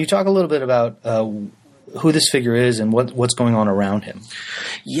 Mm-hmm. Can you talk a little bit about who this figure is and what's going on around him?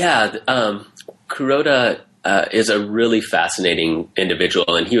 Yeah, Kuroda is a really fascinating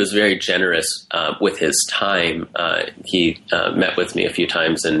individual, and he was very generous with his time. He met with me a few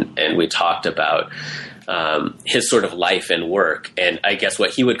times, and we talked about his sort of life and work, and I guess what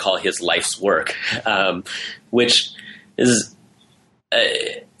he would call his life's work, which is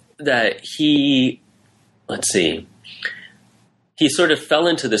that he sort of fell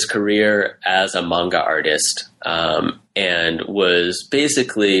into this career as a manga artist, and was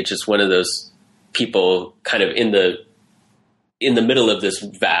basically just one of those people kind of in the middle of this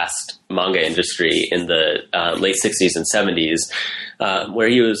vast manga industry in the late 60s and 70s, where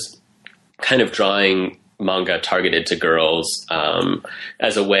he was kind of drawing manga targeted to girls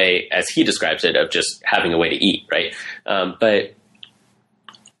as a way, as he describes it, of just having a way to eat, right? But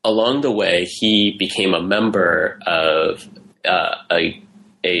along the way, he became a member of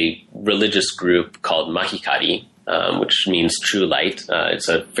a religious group called Mahikari, which means true light. It's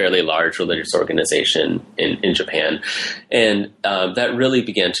a fairly large religious organization in Japan. And that really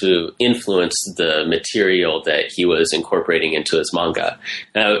began to influence the material that he was incorporating into his manga.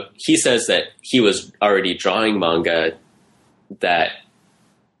 Now, he says that he was already drawing manga that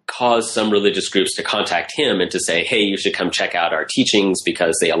caused some religious groups to contact him and to say, hey, you should come check out our teachings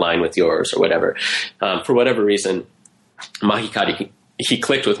because they align with yours or whatever. For whatever reason, he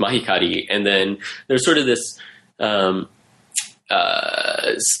clicked with Mahikari, and then there's sort of this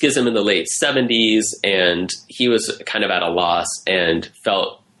schism in the late 70s, and he was kind of at a loss and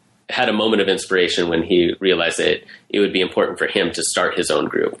had a moment of inspiration when he realized that it would be important for him to start his own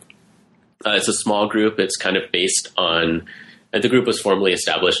group. It's a small group. It's kind of based on, the group was formally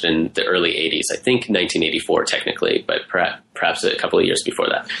established in the early 80s, I think 1984 technically, but perhaps a couple of years before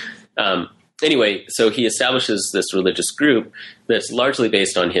that. Anyway, so he establishes this religious group that's largely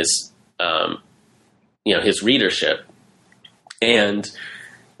based on his, his readership, and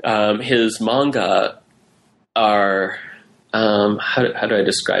his manga are, how do I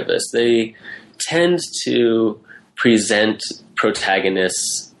describe this? They tend to present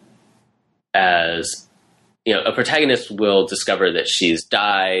protagonists as, a protagonist will discover that she's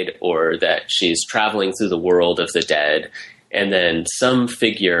died or that she's traveling through the world of the dead, and then some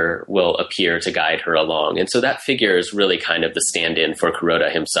figure will appear to guide her along. And so that figure is really kind of the stand-in for Kuroda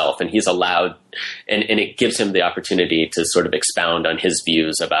himself, and he's allowed, and it gives him the opportunity to sort of expound on his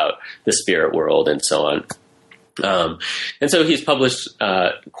views about the spirit world and so on. And so he's published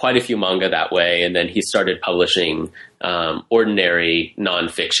quite a few manga that way, and then he started publishing ordinary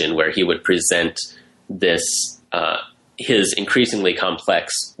nonfiction where he would present this his increasingly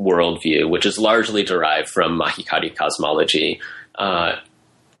complex worldview, which is largely derived from Mahikari cosmology,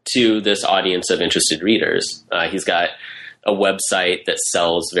 to this audience of interested readers. He's got a website that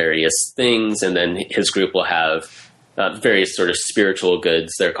sells various things, and then his group will have various sort of spiritual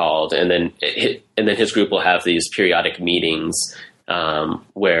goods, they're called, and then his group will have these periodic meetings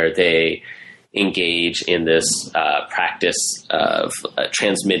where they engage in this practice of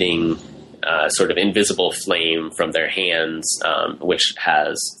transmitting sort of invisible flame from their hands, which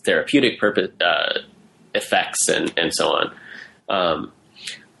has therapeutic effects and so on.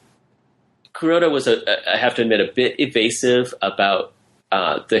 Kuroda was, I have to admit, a bit evasive about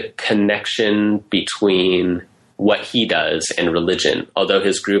the connection between what he does and religion. Although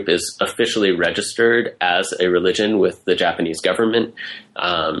his group is officially registered as a religion with the Japanese government,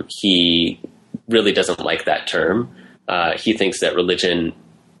 he really doesn't like that term. He thinks that religion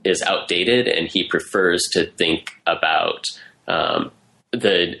is outdated, and he prefers to think about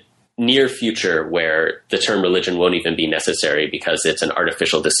the near future where the term religion won't even be necessary because it's an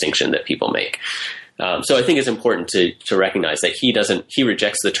artificial distinction that people make. So I think it's important to recognize that he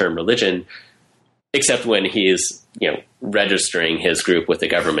rejects the term religion, except when he's, registering his group with the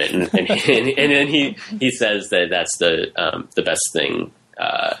government, and then he says that that's the best thing.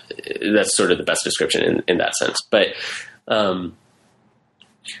 That's sort of the best description in that sense. But so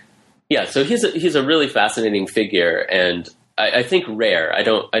he's a really fascinating figure, and I think rare. I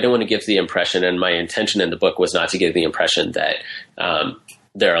don't want to give the impression, and my intention in the book was not to give the impression that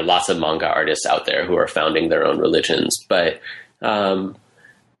there are lots of manga artists out there who are founding their own religions. But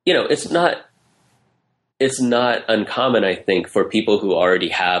it's not uncommon, I think, for people who already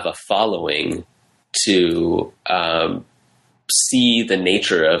have a following to see the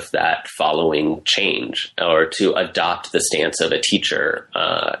nature of that following change, or to adopt the stance of a teacher.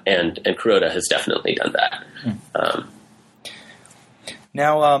 And Kuroda has definitely done that.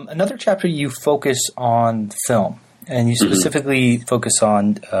 Now, another chapter you focus on film, and you specifically focus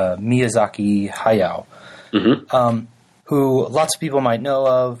on Miyazaki Hayao, who lots of people might know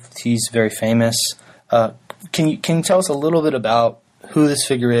of. He's very famous. Can you tell us a little bit about who this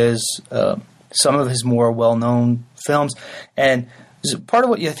figure is, some of his more well-known films, and part of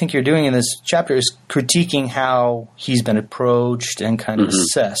what I think you're doing in this chapter is critiquing how he's been approached and kind of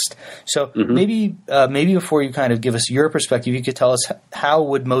assessed. So maybe before you kind of give us your perspective, you could tell us how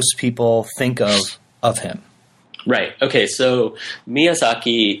would most people think of him? Right. Okay. So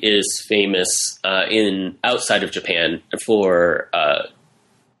Miyazaki is famous outside of Japan for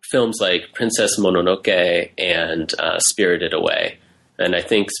films like Princess Mononoke and Spirited Away. And I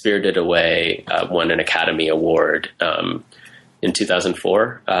think Spirited Away won an Academy Award in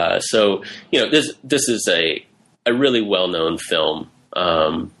 2004. So, this is a really well-known film.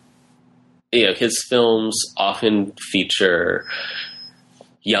 His films often feature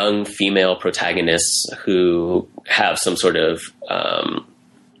young female protagonists who have some sort of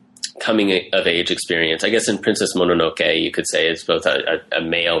coming of age experience. I guess in Princess Mononoke, you could say it's both a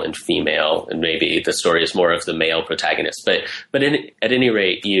male and female, and maybe the story is more of the male protagonist. But at any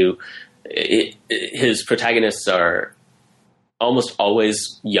rate, his protagonists are almost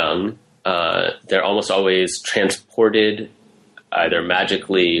always young. They're almost always transported either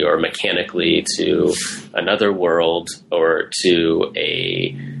magically or mechanically to another world, or to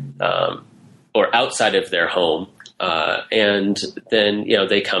or outside of their home. And then,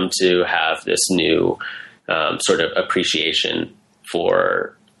 they come to have this new sort of appreciation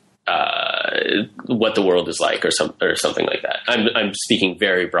for what the world is like, or something like that. I'm speaking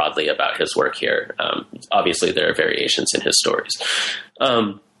very broadly about his work here. Obviously, there are variations in his stories.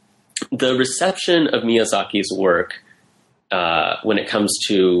 The reception of Miyazaki's work when it comes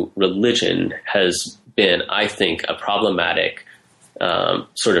to religion has been, I think, a problematic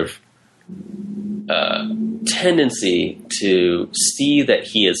sort of tendency to see that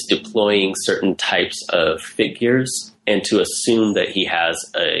he is deploying certain types of figures and to assume that he has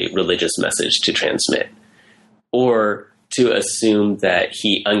a religious message to transmit, or to assume that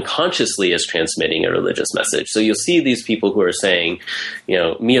he unconsciously is transmitting a religious message. So you'll see these people who are saying,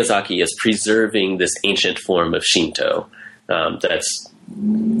 Miyazaki is preserving this ancient form of Shinto. That's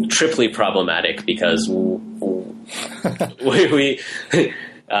triply problematic because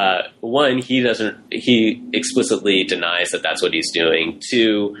one, he explicitly denies that that's what he's doing.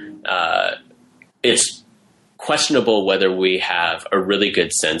 Two, it's questionable whether we have a really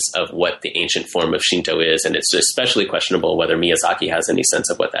good sense of what the ancient form of Shinto is, and it's especially questionable whether Miyazaki has any sense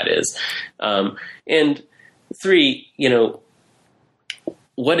of what that is. And three,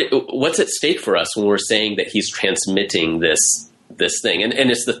 what's at stake for us when we're saying that he's transmitting this thing?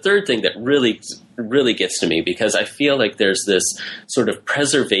 And it's the third thing that really gets to me, because I feel like there's this sort of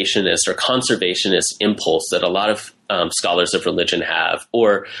preservationist or conservationist impulse that a lot of scholars of religion have,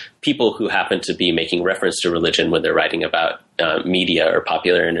 or people who happen to be making reference to religion when they're writing about media or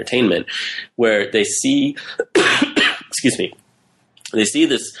popular entertainment, where they see, they see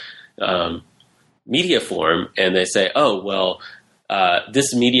this media form and they say, oh, well,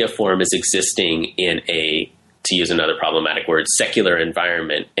 this media form is existing in to use another problematic word, secular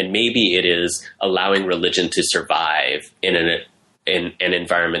environment, and maybe it is allowing religion to survive in an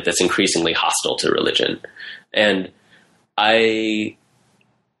environment that's increasingly hostile to religion. And I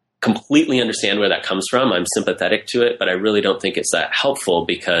completely understand where that comes from. I'm sympathetic to it, but I really don't think it's that helpful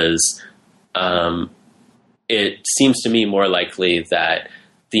because it seems to me more likely that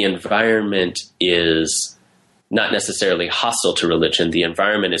the environment is not necessarily hostile to religion. The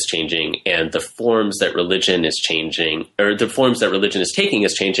environment is changing, and the forms that religion is changing, or the forms that religion is taking,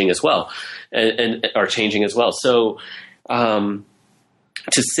 is changing as well, and are changing as well. So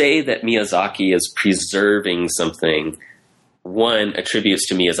to say that Miyazaki is preserving something, one, attributes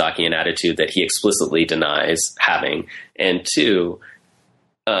to Miyazaki an attitude that he explicitly denies having, and two,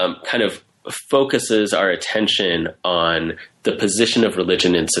 kind of focuses our attention on the position of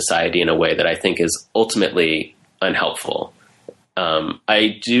religion in society in a way that I think is ultimately unhelpful.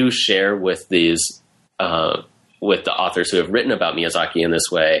 I do share with with the authors who have written about Miyazaki in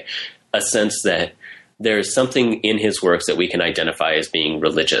this way, a sense that there's something in his works that we can identify as being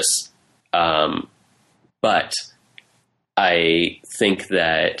religious. But I think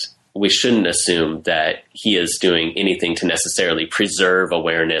that we shouldn't assume that he is doing anything to necessarily preserve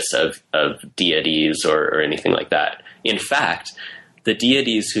awareness of deities or anything like that. In fact, the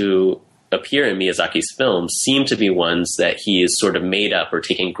deities who appear in Miyazaki's films seem to be ones that he is sort of made up or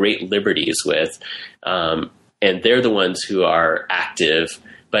taking great liberties with. And they're the ones who are active,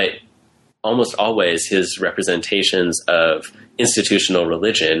 but almost always his representations of institutional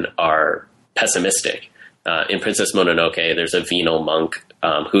religion are pessimistic. In Princess Mononoke, there's a venal monk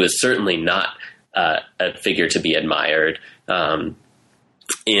who is certainly not a figure to be admired.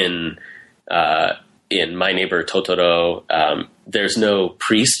 In My Neighbor Totoro, there's no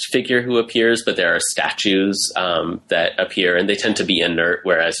priest figure who appears, but there are statues that appear, and they tend to be inert,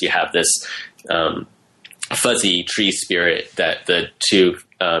 whereas you have this fuzzy tree spirit that the two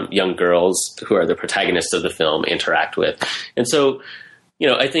young girls who are the protagonists of the film interact with. And so,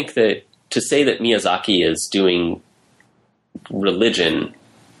 I think that to say that Miyazaki is doing religion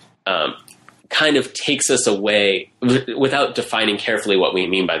kind of takes us away, without defining carefully what we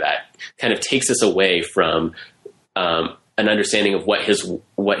mean by that, kind of takes us away from an understanding of what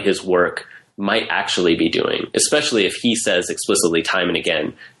his work might actually be doing, especially if he says explicitly time and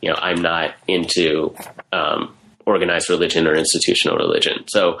again, I'm not into organized religion or institutional religion.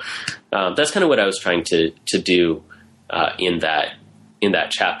 So that's kind of what I was trying to do in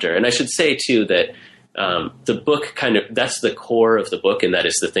that chapter. And I should say too that the book that's the core of the book, and that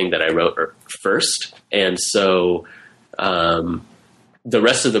is the thing that I wrote first. And so the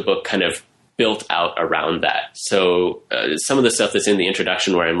rest of the book kind of built out around that. So some of the stuff that's in the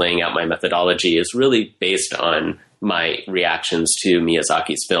introduction where I'm laying out my methodology is really based on my reactions to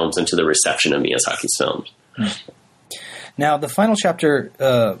Miyazaki's films and to the reception of Miyazaki's films. Now, the final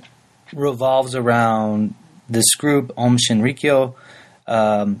chapter revolves around this group, Aum Shinrikyo,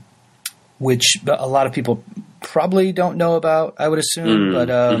 which a lot of people probably don't know about, I would assume. But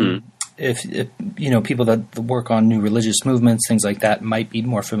if people that work on new religious movements, things like that, might be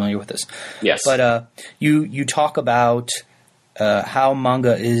more familiar with this. Yes. But you talk about how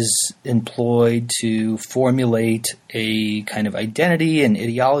manga is employed to formulate a kind of identity and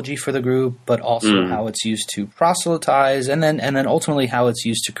ideology for the group, but also how it's used to proselytize, and then ultimately how it's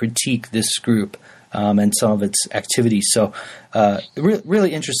used to critique this group and some of its activities. So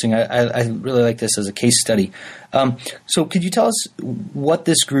really interesting. I really like this as a case study. So could you tell us what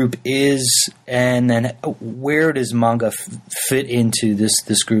this group is, and then where does manga fit into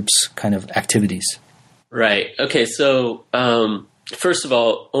this group's kind of activities? Right. Okay. So first of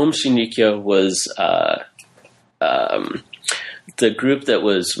all, Aum Shinrikyo was the group that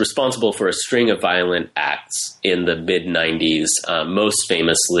was responsible for a string of violent acts in the mid-90s. Most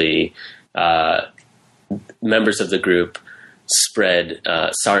famously, members of the group spread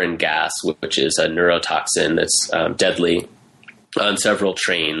sarin gas, which is a neurotoxin that's deadly, on several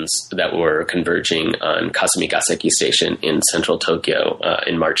trains that were converging on Kasumigaseki Station in central Tokyo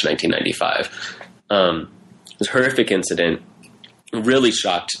in March 1995. It was a horrific incident, really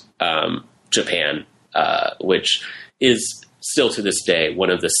shocked Japan, which is still to this day one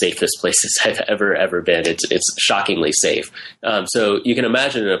of the safest places I've ever been. It's shockingly safe. So you can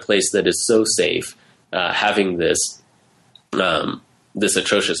imagine in a place that is so safe, having this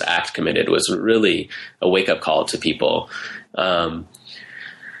atrocious act committed was really a wake-up call to people.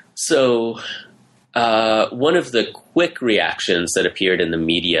 So one of the quick reactions that appeared in the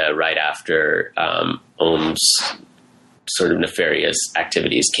media right after Aum's sort of nefarious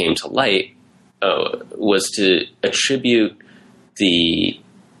activities came to light was to attribute the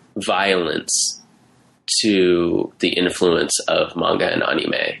violence to the influence of manga and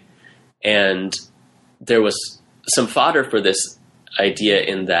anime. And there was some fodder for this idea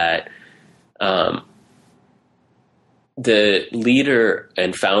in that the leader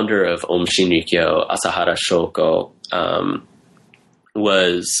and founder of Om Shinrikyo, Asahara Shoko,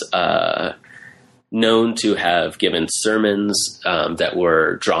 was known to have given sermons that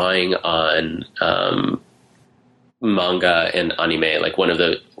were drawing on manga and anime. Like one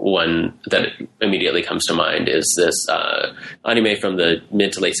that immediately comes to mind is this anime from the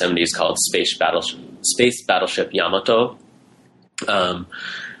mid to late 70s called Space Battleship Yamato.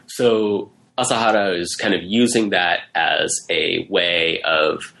 So Asahara is kind of using that as a way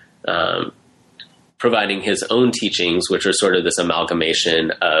of providing his own teachings, which are sort of this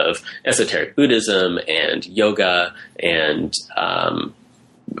amalgamation of esoteric Buddhism and yoga, and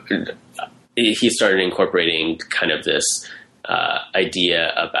he started incorporating kind of this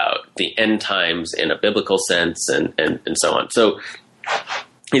idea about the end times in a biblical sense, and so on. So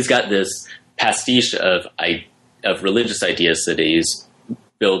he's got this pastiche of religious ideas that he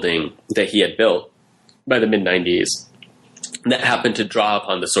had built by the mid-90s that happened to draw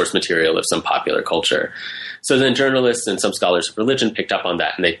upon the source material of some popular culture. So then journalists and some scholars of religion picked up on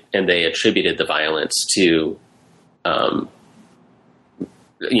that, and they attributed the violence to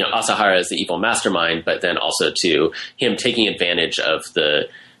Asahara as the evil mastermind, but then also to him taking advantage of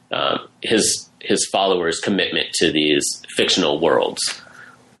his followers' commitment to these fictional worlds.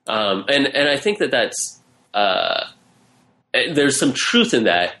 And I think that's there's some truth in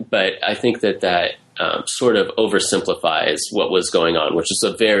that, but I think that sort of oversimplifies what was going on, which is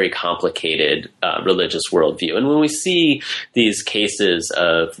a very complicated religious worldview. And when we see these cases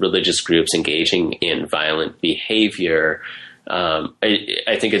of religious groups engaging in violent behavior,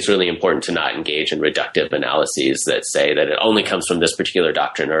 I think it's really important to not engage in reductive analyses that say that it only comes from this particular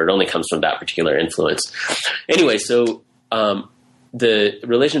doctrine or it only comes from that particular influence. Anyway, so the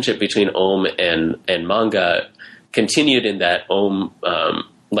relationship between Om and manga continued in that Om,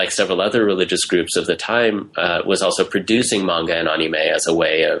 like several other religious groups of the time, was also producing manga and anime as a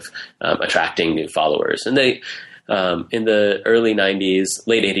way of attracting new followers. And they, in the early 90s,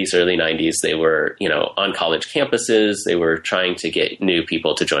 late 80s, early 90s, they were, on college campuses. They were trying to get new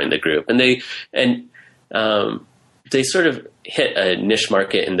people to join the group. And they sort of hit a niche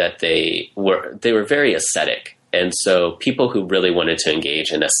market in that they were very ascetic. And so people who really wanted to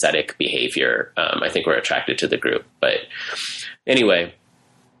engage in ascetic behavior, I think, were attracted to the group. But anyway,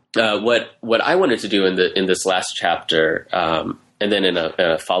 what I wanted to do in this last chapter, and then in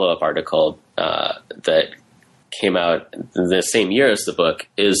a follow-up article that came out the same year as the book,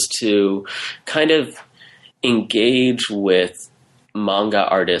 is to kind of engage with manga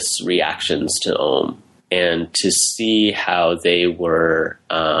artists' reactions to Om and to see how they were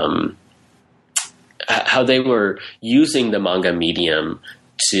using the manga medium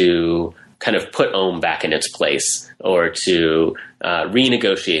to kind of put Om back in its place, or to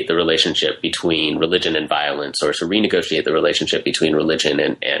renegotiate the relationship between religion and violence, or to renegotiate the relationship between religion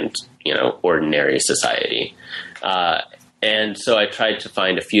and ordinary society. And so I tried to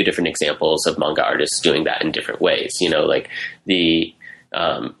find a few different examples of manga artists doing that in different ways. Like the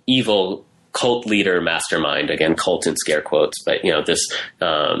evil cult leader mastermind, again, cult in scare quotes, but, this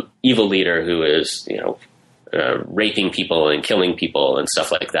evil leader who is, raping people and killing people and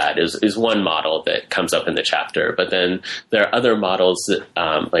stuff like that is one model that comes up in the chapter. But then there are other models that,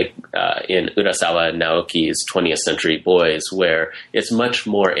 in Urasawa Naoki's 20th Century Boys, where it's much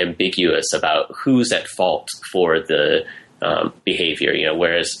more ambiguous about who's at fault for the behavior.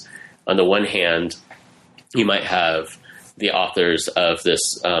 Whereas on the one hand, you might have the authors of this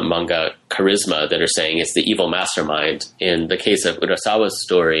manga Charisma that are saying it's the evil mastermind. In the case of Urasawa's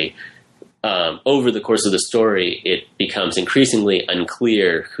story, over the course of the story, it becomes increasingly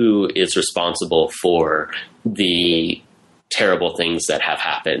unclear who is responsible for the terrible things that have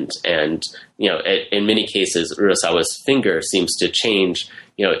happened. And, in many cases, Urasawa's finger seems to change.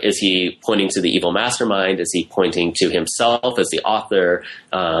 Is he pointing to the evil mastermind? Is he pointing to himself as the author,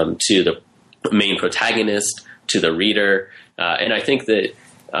 to the main protagonist, to the reader? And I think that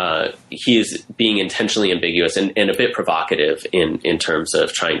he is being intentionally ambiguous and a bit provocative in terms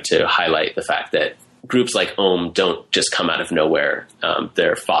of trying to highlight the fact that groups like Om don't just come out of nowhere.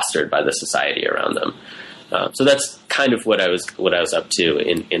 They're fostered by the society around them. So that's kind of what I was up to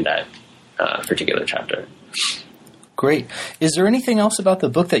in that particular chapter. Great. Is there anything else about the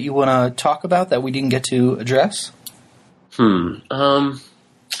book that you want to talk about that we didn't get to address?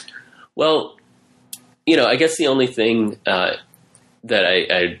 Well, I guess the only thing that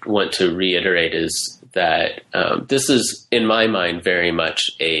I want to reiterate is that this is, in my mind, very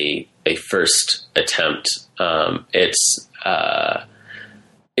much a first attempt. It's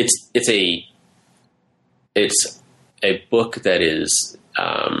a book that is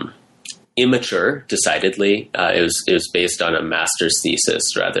immature, decidedly. It was based on a master's thesis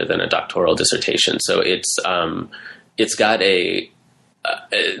rather than a doctoral dissertation. So it's got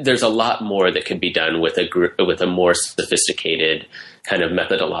there's a lot more that could be done with a more sophisticated kind of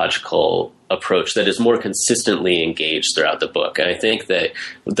methodological approach that is more consistently engaged throughout the book. And I think that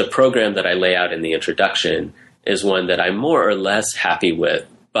the program that I lay out in the introduction is one that I'm more or less happy with,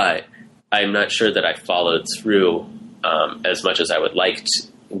 but I'm not sure that I followed through as much as I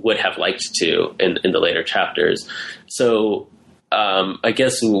would have liked to in the later chapters. So I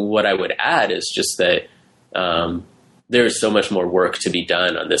guess what I would add is just that there is so much more work to be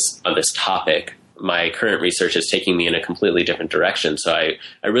done on this topic. My current research is taking me in a completely different direction. So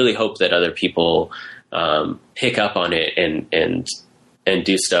I really hope that other people pick up on it and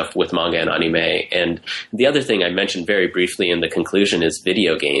do stuff with manga and anime. And the other thing I mentioned very briefly in the conclusion is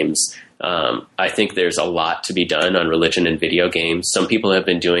video games. I think there's a lot to be done on religion in video games. Some people have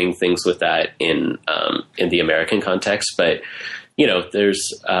been doing things with that in the American context, but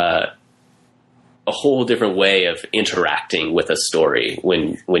there's a whole different way of interacting with a story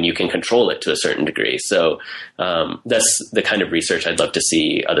when you can control it to a certain degree. So that's the kind of research I'd love to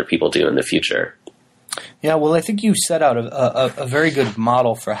see other people do in the future. Yeah, well, I think you set out a very good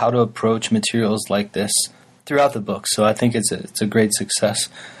model for how to approach materials like this throughout the book. So I think it's a great success.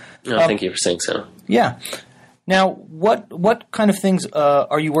 Oh, thank you for saying so. Yeah. Now, what kind of things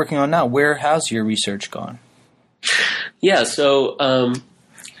are you working on now? Where has your research gone? Yeah, so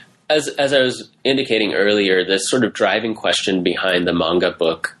as I was indicating earlier, the sort of driving question behind the manga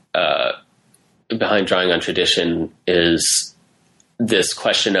book, behind Drawing on Tradition, is this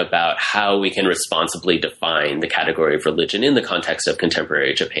question about how we can responsibly define the category of religion in the context of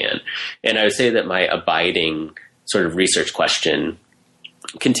contemporary Japan. And I would say that my abiding sort of research question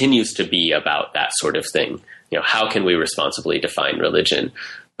continues to be about that sort of thing. How can we responsibly define religion?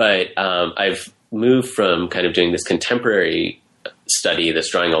 But I've moved from kind of doing this contemporary study that's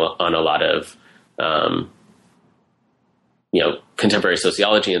drawing on a lot of, contemporary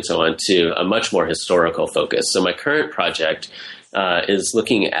sociology and so on to a much more historical focus. So my current project is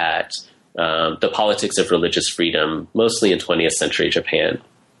looking at the politics of religious freedom, mostly in 20th century Japan.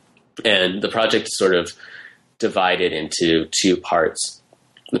 And the project is sort of divided into two parts.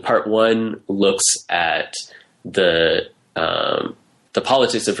 The part one looks at the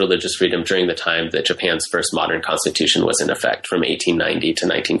politics of religious freedom during the time that Japan's first modern constitution was in effect, from 1890 to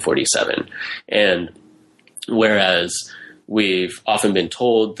 1947. And whereas we've often been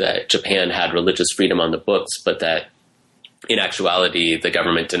told that Japan had religious freedom on the books, but that in actuality, the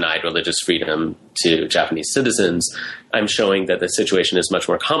government denied religious freedom to Japanese citizens, I'm showing that the situation is much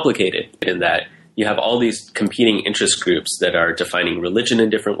more complicated in that you have all these competing interest groups that are defining religion in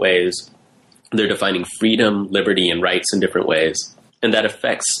different ways. They're defining freedom, liberty, and rights in different ways. And that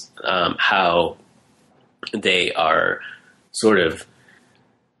affects how they are sort of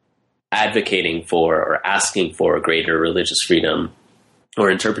advocating for or asking for greater religious freedom, or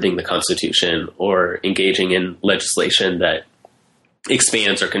interpreting the Constitution, or engaging in legislation that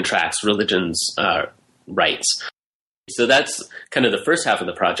expands or contracts religion's rights. So that's kind of the first half of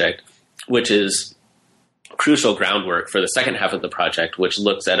the project, which is crucial groundwork for the second half of the project, which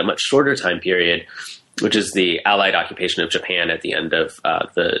looks at a much shorter time period, which is the Allied occupation of Japan at the end of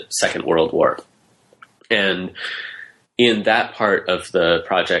the Second World War. And in that part of the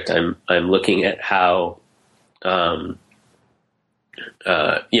project, I'm looking at how the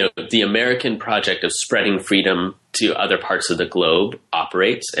American project of spreading freedom to other parts of the globe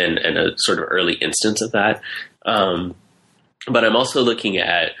operates, and a sort of early instance of that. But I'm also looking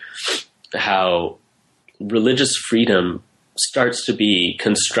at how religious freedom starts to be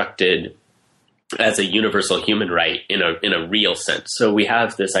constructed as a universal human right in a real sense. So we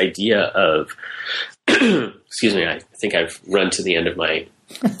have this idea of, excuse me, I think I've run to the end of my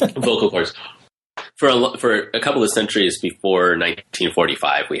vocal cords. For a couple of centuries before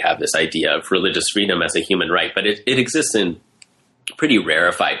 1945, we have this idea of religious freedom as a human right, but it exists in pretty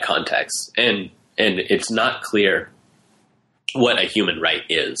rarefied contexts, and it's not clear what a human right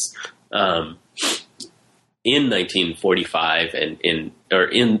is. In 1945 and in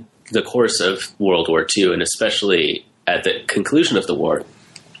the course of World War II, and especially at the conclusion of the war,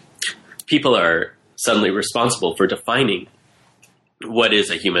 people are suddenly responsible for defining what is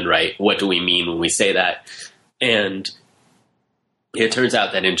a human right? What do we mean when we say that? And it turns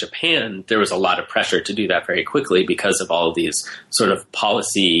out that in Japan, there was a lot of pressure to do that very quickly because of all of these sort of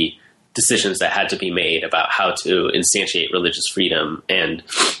policy decisions that had to be made about how to instantiate religious freedom, and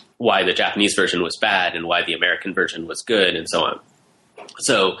why the Japanese version was bad and why the American version was good, and so on.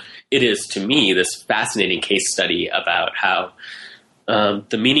 So it is, to me, this fascinating case study about how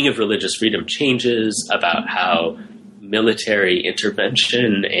the meaning of religious freedom changes, about how military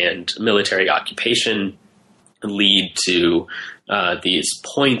intervention and military occupation lead to these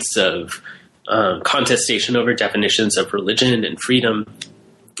points of contestation over definitions of religion and freedom.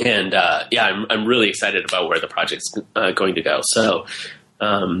 And I'm really excited about where the project's going to go. So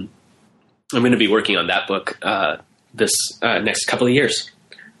I'm going to be working on that book this next couple of years.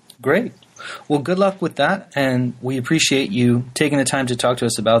 Great. Well, good luck with that, and we appreciate you taking the time to talk to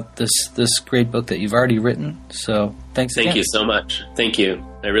us about this great book that you've already written. So thanks again. Thank you so much. Thank you.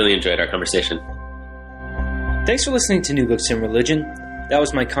 I really enjoyed our conversation. Thanks for listening to New Books in Religion. That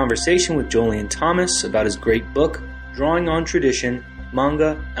was my conversation with Jolyon Thomas about his great book, Drawing on Tradition,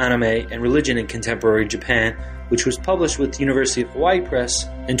 Manga, Anime, and Religion in Contemporary Japan, which was published with the University of Hawaii Press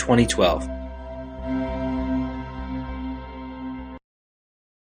in 2012.